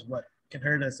far as what can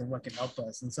hurt us and what can help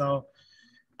us. And so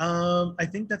I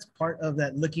think that's part of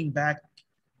that looking back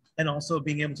and also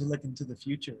being able to look into the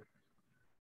future.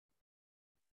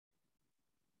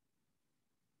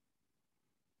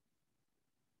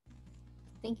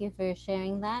 Thank you for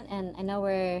sharing that. And I know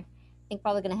we're, I think,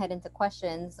 probably going to head into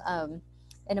questions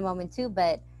in a moment too.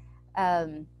 But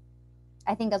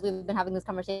I think as we've been having this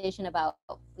conversation about,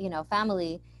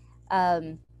 family,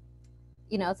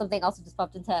 something also just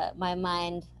popped into my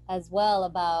mind as well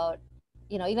about,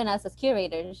 even us as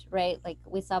curators, right? Like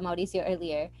we saw Mauricio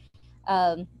earlier.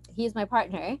 He's my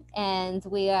partner, and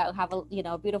we have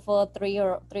a beautiful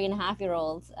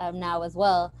 3.5-year-old now as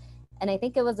well. And I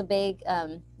think it was a big,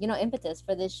 impetus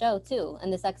for this show too,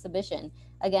 and this exhibition.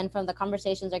 Again, from the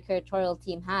conversations our curatorial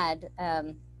team had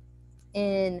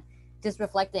in just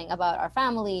reflecting about our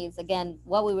families, again,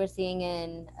 what we were seeing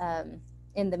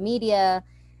in the media,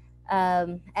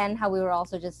 and how we were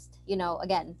also just,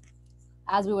 again,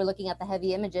 as we were looking at the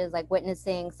heavy images, like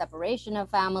witnessing separation of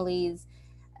families,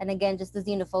 and again, just the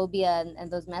xenophobia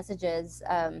and those messages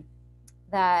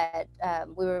that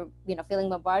we were, feeling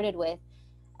bombarded with.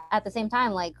 At the same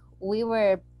time, like we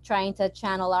were trying to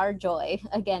channel our joy,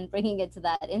 again, bringing it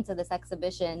into this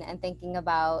exhibition, and thinking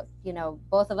about,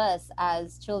 both of us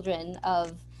as children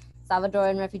of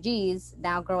Salvadoran refugees,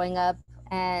 now growing up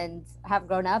and have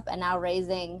grown up and now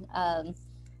raising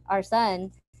our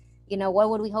son, what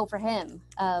would we hope for him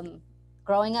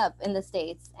growing up in the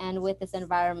States and with this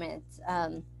environment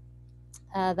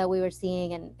that we were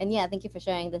seeing. And yeah, thank you for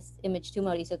sharing this image too,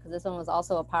 Mauricio, because this one was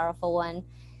also a powerful one.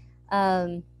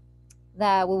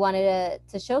 That we wanted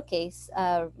to showcase,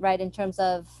 right, in terms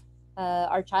of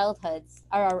our childhoods,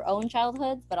 our own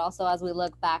childhoods, but also as we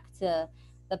look back to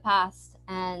the past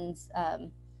and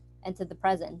to the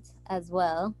present as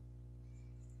well.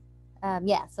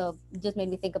 So it just made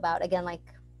me think about, again,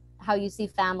 like how you see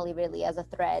family really as a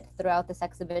thread throughout this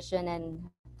exhibition and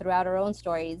throughout our own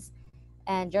stories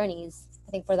and journeys,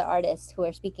 I think, for the artists who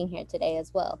are speaking here today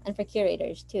as well, and for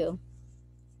curators too.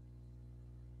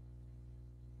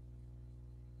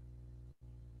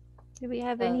 Do we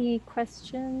have any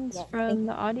questions from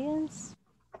the audience?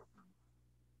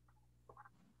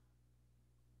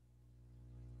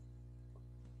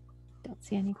 Don't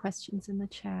see any questions in the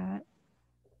chat.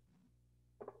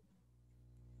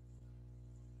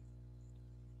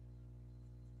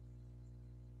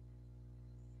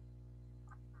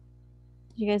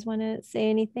 Do you guys want to say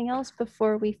anything else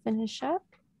before we finish up?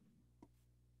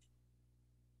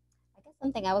 I guess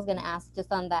something I was going to ask,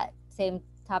 just on that same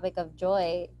topic of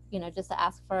joy, just to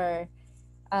ask for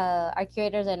our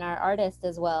curators and our artists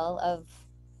as well, of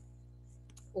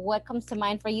what comes to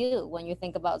mind for you when you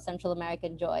think about Central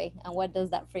American joy, and what does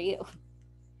that for you?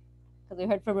 Because we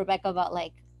heard from Rebecca about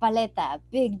like paleta,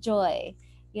 big joy.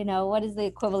 What is the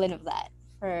equivalent of that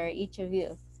for each of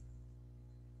you?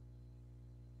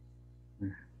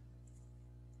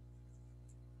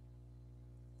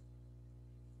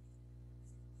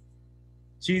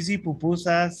 Cheesy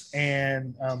pupusas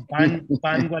and pan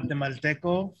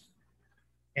guatemalteco,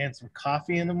 and some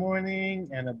coffee in the morning,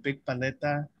 and a big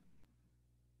paleta.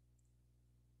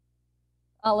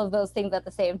 All of those things at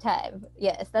the same time.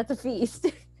 Yes, that's a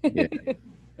feast. Yeah.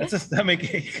 That's a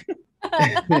stomach ache.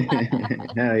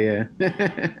 Hell yeah.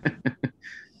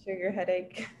 Sugar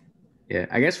headache. Yeah,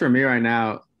 I guess for me right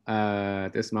now,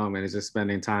 at this moment is just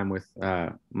spending time with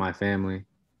my family.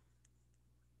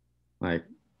 Like,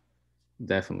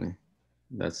 definitely,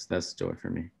 that's joy for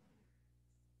me.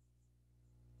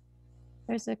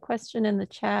 There's a question in the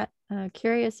chat.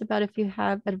 Curious about if you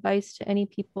have advice to any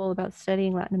people about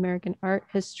studying Latin American art,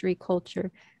 history,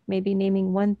 culture, maybe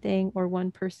naming one thing or one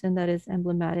person that is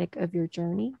emblematic of your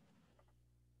journey.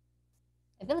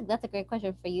 I feel like that's a great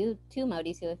question for you too,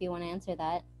 Mauricio, if you want to answer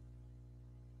that.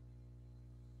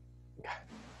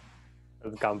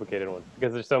 That's a complicated one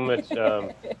because there's so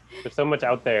much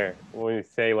out there. When we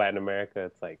say Latin America,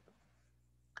 it's like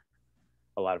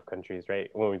a lot of countries, right?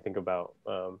 When we think about,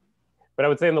 but I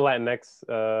would say in the Latinx,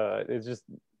 it's just,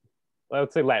 I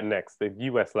would say Latinx, the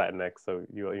U.S. Latinx, so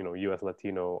U.S.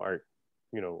 Latino art,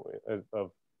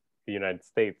 of the United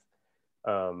States,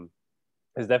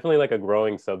 is definitely like a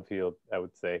growing subfield, I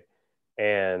would say,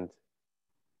 and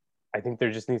I think there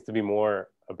just needs to be more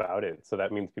about it. So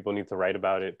that means people need to write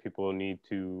about it. People need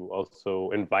to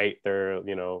also invite their,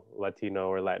 Latino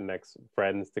or Latinx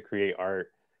friends to create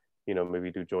art,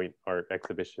 maybe do joint art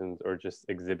exhibitions or just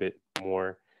exhibit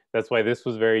more. That's why this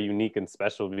was very unique and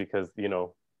special because,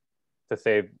 to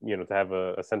say, to have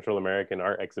a Central American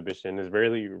art exhibition is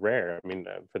really rare. I mean,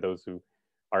 for those who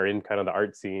are in kind of the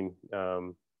art scene,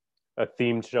 a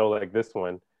themed show like this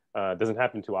one doesn't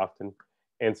happen too often.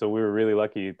 And so we were really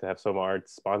lucky to have Soma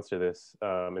Arts sponsor this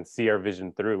and see our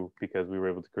vision through, because we were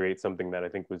able to create something that I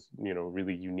think was,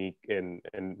 really unique and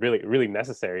really, really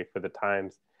necessary for the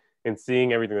times, and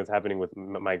seeing everything that's happening with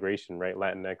migration, right?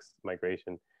 Latinx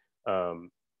migration.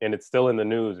 And it's still in the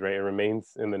news, right? It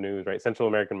remains in the news, right? Central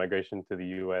American migration to the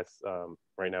US.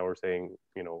 Right now we're saying,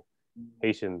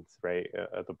 Haitians, right,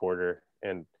 at the border.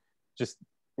 And just,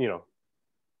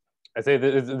 I say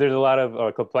there's a lot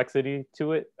of complexity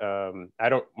to it. I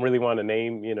don't really want to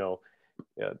name,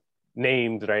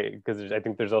 names, right? Because I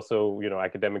think there's also,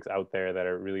 academics out there that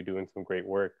are really doing some great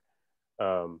work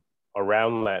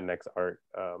around Latinx art,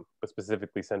 but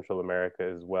specifically Central America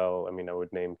as well. I mean, I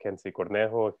would name Kenzie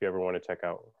Cornejo if you ever want to check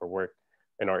out her work,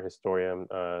 an art historian.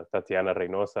 Tatiana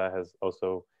Reynosa has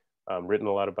also written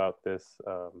a lot about this.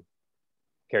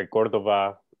 Carrie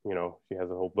Cordova, she has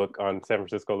a whole book on San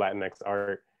Francisco Latinx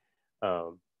art.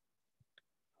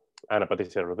 Ana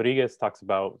Patricia Rodriguez talks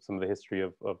about some of the history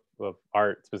of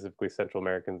art, specifically Central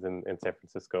Americans in San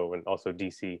Francisco and also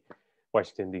DC,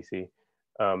 Washington, DC.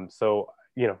 So,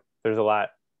 there's a lot,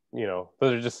 those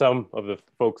are just some of the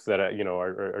folks that,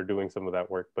 are doing some of that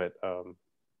work, but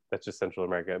that's just Central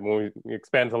America. When we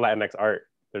expand to Latinx art,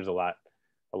 there's a lot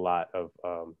of,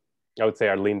 I would say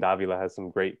Arlene Davila has some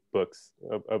great books,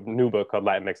 a new book called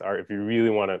Latinx Art. If you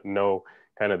really want to know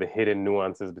kind of the hidden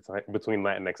nuances between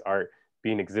Latinx art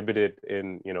being exhibited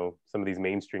in, some of these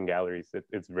mainstream galleries,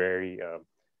 it's very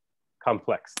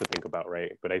complex to think about,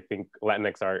 right? But I think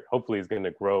Latinx art hopefully is going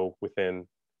to grow within,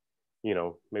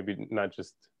 maybe not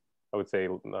just, I would say, I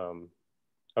want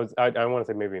to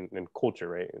say maybe in culture,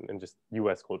 right? And just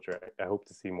US culture. I hope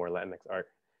to see more Latinx art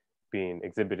being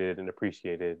exhibited and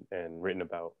appreciated and written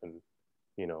about and,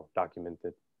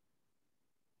 documented.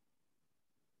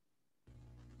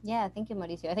 Yeah, thank you,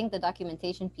 Mauricio. I think the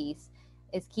documentation piece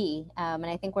is key. And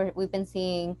I think we've been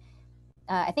seeing,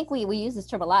 I think we use this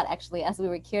term a lot actually as we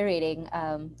were curating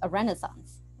a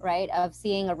renaissance, right? Of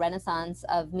seeing a renaissance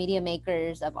of media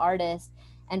makers, of artists,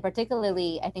 and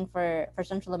particularly I think for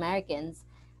Central Americans,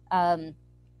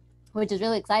 which is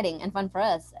really exciting and fun for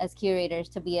us as curators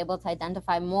to be able to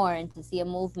identify more and to see a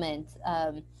movement,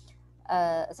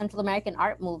 a Central American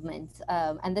art movement.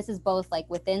 And this is both like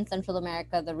within Central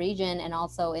America, the region, and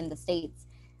also in the States,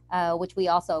 which we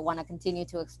also want to continue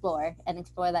to explore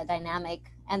that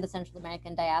dynamic and the Central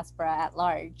American diaspora at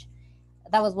large.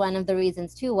 That was one of the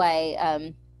reasons too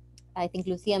why I think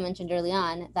Lucia mentioned early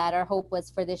on that our hope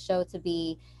was for this show to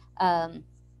be,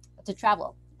 to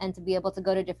travel and to be able to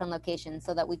go to different locations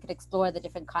so that we could explore the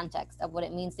different context of what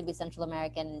it means to be Central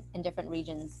American in different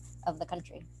regions of the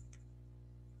country.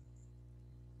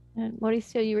 And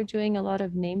Mauricio, you were doing a lot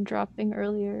of name dropping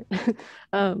earlier.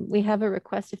 We have a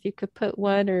request if you could put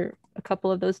one or a couple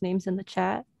of those names in the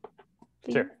chat,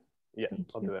 please. Sure. Yeah,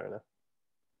 I'll do that right now.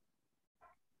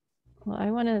 Well, I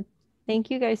want to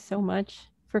thank you guys so much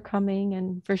for coming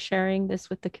and for sharing this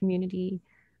with the community.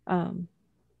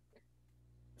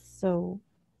 So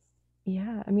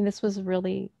yeah, I mean, this was a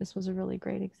really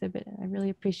great exhibit. I really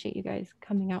appreciate you guys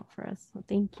coming out for us. So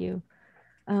thank you.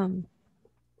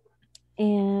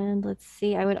 And let's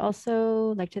see, I would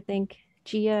also like to thank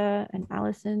Gia and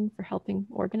Allison for helping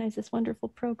organize this wonderful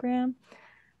program.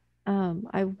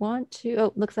 I want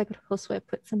to, looks like Josue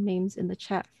put some names in the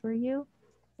chat for you.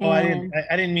 Oh, I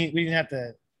didn't mean, we didn't have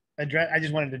to, I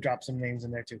just wanted to drop some names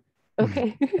in there too.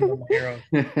 Okay. My heroes.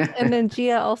 And then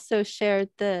Gia also shared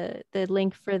the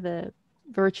link for the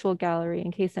virtual gallery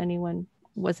in case anyone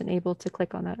wasn't able to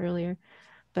click on that earlier.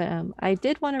 But I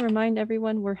did want to remind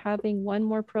everyone we're having one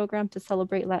more program to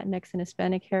celebrate Latinx and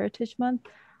Hispanic Heritage Month.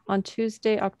 On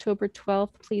Tuesday, October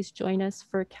 12th, please join us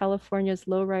for California's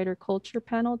Lowrider Culture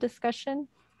Panel discussion.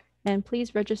 And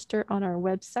please register on our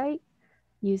website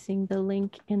using the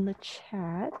link in the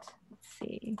chat. Let's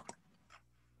see.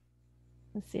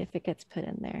 Let's see if it gets put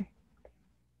in there.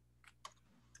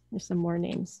 There's some more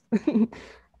names.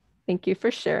 Thank you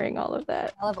for sharing all of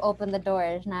that. I'll have opened the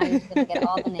doors. Now you're just going to get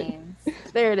all the names.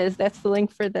 There it is. That's the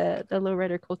link for the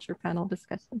Lowrider Culture Panel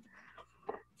discussion.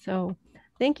 So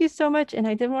thank you so much. And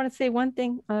I did want to say one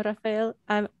thing, Rafael.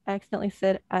 I accidentally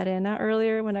said Arana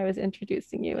earlier when I was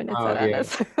introducing you, and it's Arana. Yeah.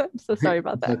 So I'm so sorry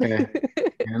about that. Okay.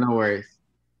 Yeah, no worries.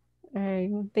 All right.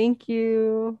 Well, thank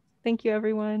you. Thank you,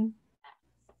 everyone.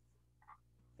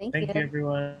 Thank Thank you,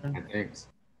 everyone. Thanks.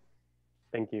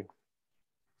 Thank you.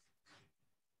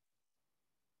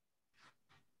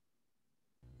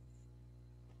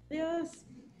 Yes.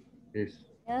 Peace.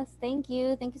 Yes, thank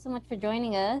you. Thank you so much for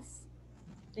joining us.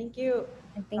 Thank you.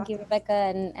 And thank you, Rebecca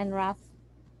and Raf.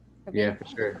 Yeah, for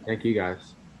sure. Thank you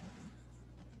guys.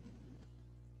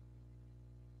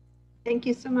 Thank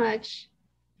you so much.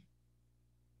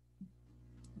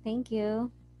 Thank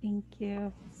you. Thank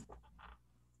you.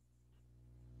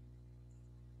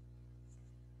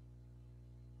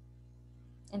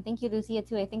 And thank you, Lucia,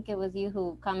 too. I think it was you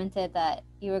who commented that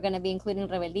you were going to be including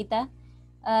Rebeldita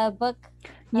book.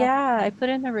 Yeah, I put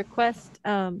in a request.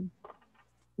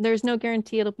 There's no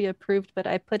guarantee it'll be approved, but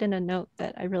I put in a note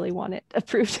that I really want it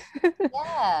approved.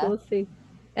 Yeah. So we'll see.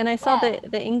 And I saw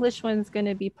that the English one's going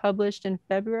to be published in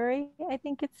February, I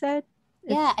think it said.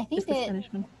 Yeah, I think the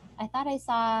Spanish one. I thought I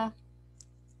saw,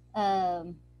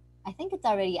 I think it's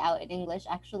already out in English,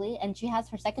 actually. And she has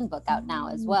her second book out now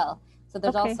as well. So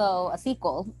there's also a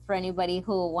sequel for anybody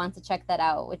who wants to check that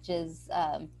out, which is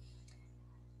a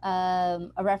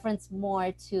reference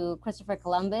more to Christopher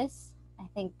Columbus, I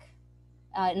think.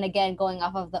 And again, going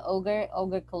off of the Ogre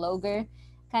Cologer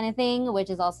kind of thing, which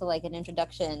is also like an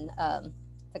introduction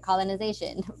to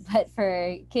colonization, but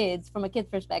for kids, from a kid's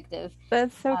perspective.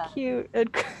 That's so cute.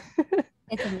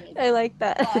 It's amazing. I like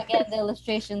that. Again, the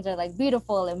illustrations are like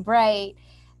beautiful and bright,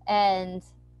 and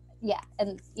yeah,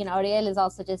 and you know, Ariel is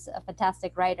also just a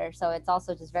fantastic writer, so it's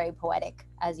also just very poetic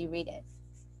as you read it.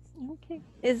 Okay.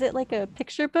 Is it like a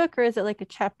picture book or is it like a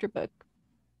chapter book?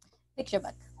 Picture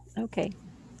book. Okay.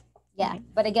 Yeah,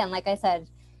 but again, like I said,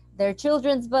 they're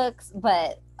children's books,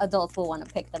 but adults will want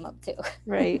to pick them up too.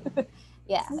 Right.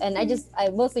 Yeah, and I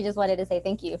mostly just wanted to say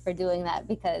thank you for doing that,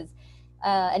 because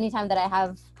anytime that I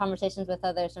have conversations with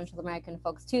other Central American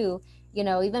folks too, you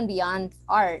know, even beyond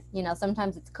art, you know,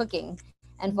 sometimes it's cooking,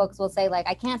 and folks will say like,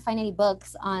 I can't find any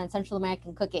books on Central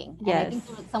American cooking. Yes. And I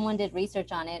think someone did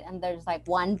research on it, and there's like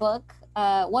one book,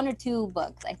 one or two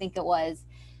books, I think it was.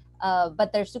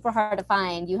 But they're super hard to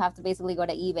find. You have to basically go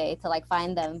to eBay to like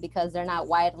find them, because they're not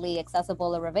widely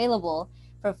accessible or available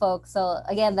for folks. So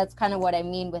again, that's kind of what I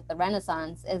mean with the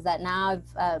Renaissance, is that now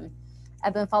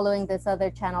I've been following this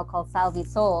other channel called Salvi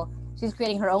Soul. She's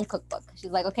creating her own cookbook. She's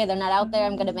like, okay, they're not out there.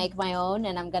 I'm gonna make my own,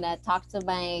 and I'm gonna talk to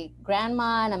my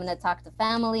grandma, and I'm gonna talk to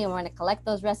family, and we're gonna collect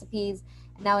those recipes.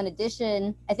 Now, in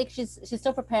addition, I think she's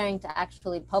still preparing to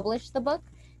actually publish the book.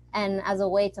 And as a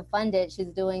way to fund it, she's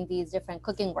doing these different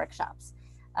cooking workshops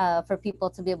for people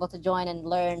to be able to join and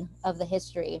learn of the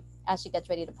history as she gets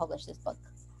ready to publish this book.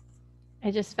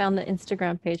 I just found the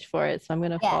Instagram page for it, so I'm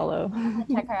going to follow.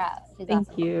 Check her out. She's Thank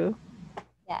awesome. you.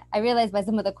 Yeah, I realized by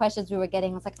some of the questions we were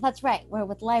getting, I was like, that's right, we're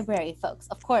with library folks.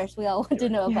 Of course, we all want to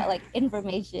know about like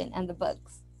information and the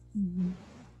books. Mm-hmm.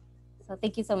 So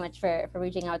thank you so much for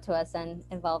reaching out to us and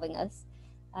involving us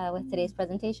with today's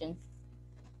presentation.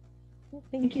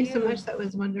 Thank you so much. That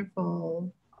was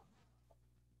wonderful.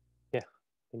 Yeah,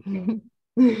 thank you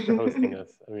for hosting us.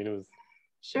 I mean, it was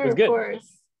sure, it was good. Of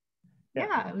course.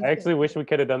 Yeah, it was I actually good. wish we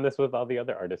could have done this with all the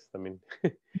other artists. I mean,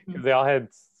 because they all had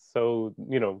so,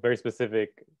 you know, very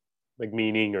specific like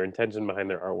meaning or intention behind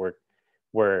their artwork,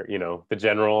 where, you know, the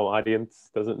general audience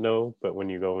doesn't know, but when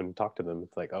you go and talk to them,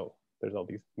 it's like, oh, there's all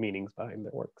these meanings behind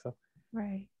their work. So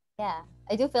right. Yeah,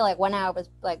 I do feel like 1 hour was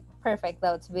like perfect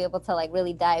though, to be able to like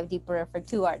really dive deeper for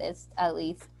two artists at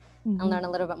least, and learn a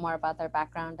little bit more about their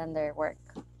background and their work.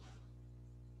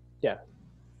 Yeah.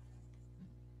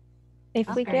 If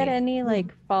we get any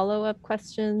like follow-up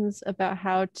questions about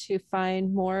how to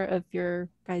find more of your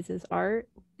guys' art,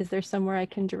 is there somewhere I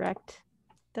can direct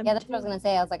them Yeah, that's to? what I was gonna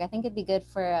say. I was like, I think it'd be good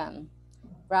for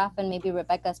Raf and maybe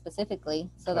Rebecca specifically,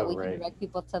 so that Oh, we can right. direct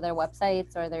people to their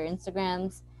websites or their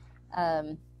Instagrams.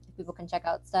 People can check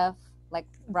out stuff. Like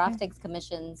Raf takes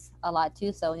commissions a lot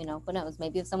too, so you know, who knows?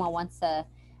 Maybe if someone wants to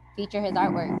feature his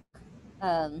artwork,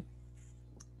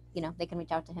 you know, they can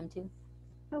reach out to him too.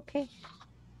 Okay.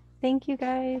 Thank you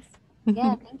guys.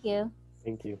 Yeah, thank you.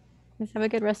 Thank you. Let's have a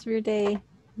good rest of your day.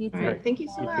 You All too. right. Thank you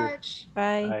so You too. much.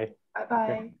 Bye. Bye. Bye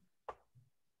bye.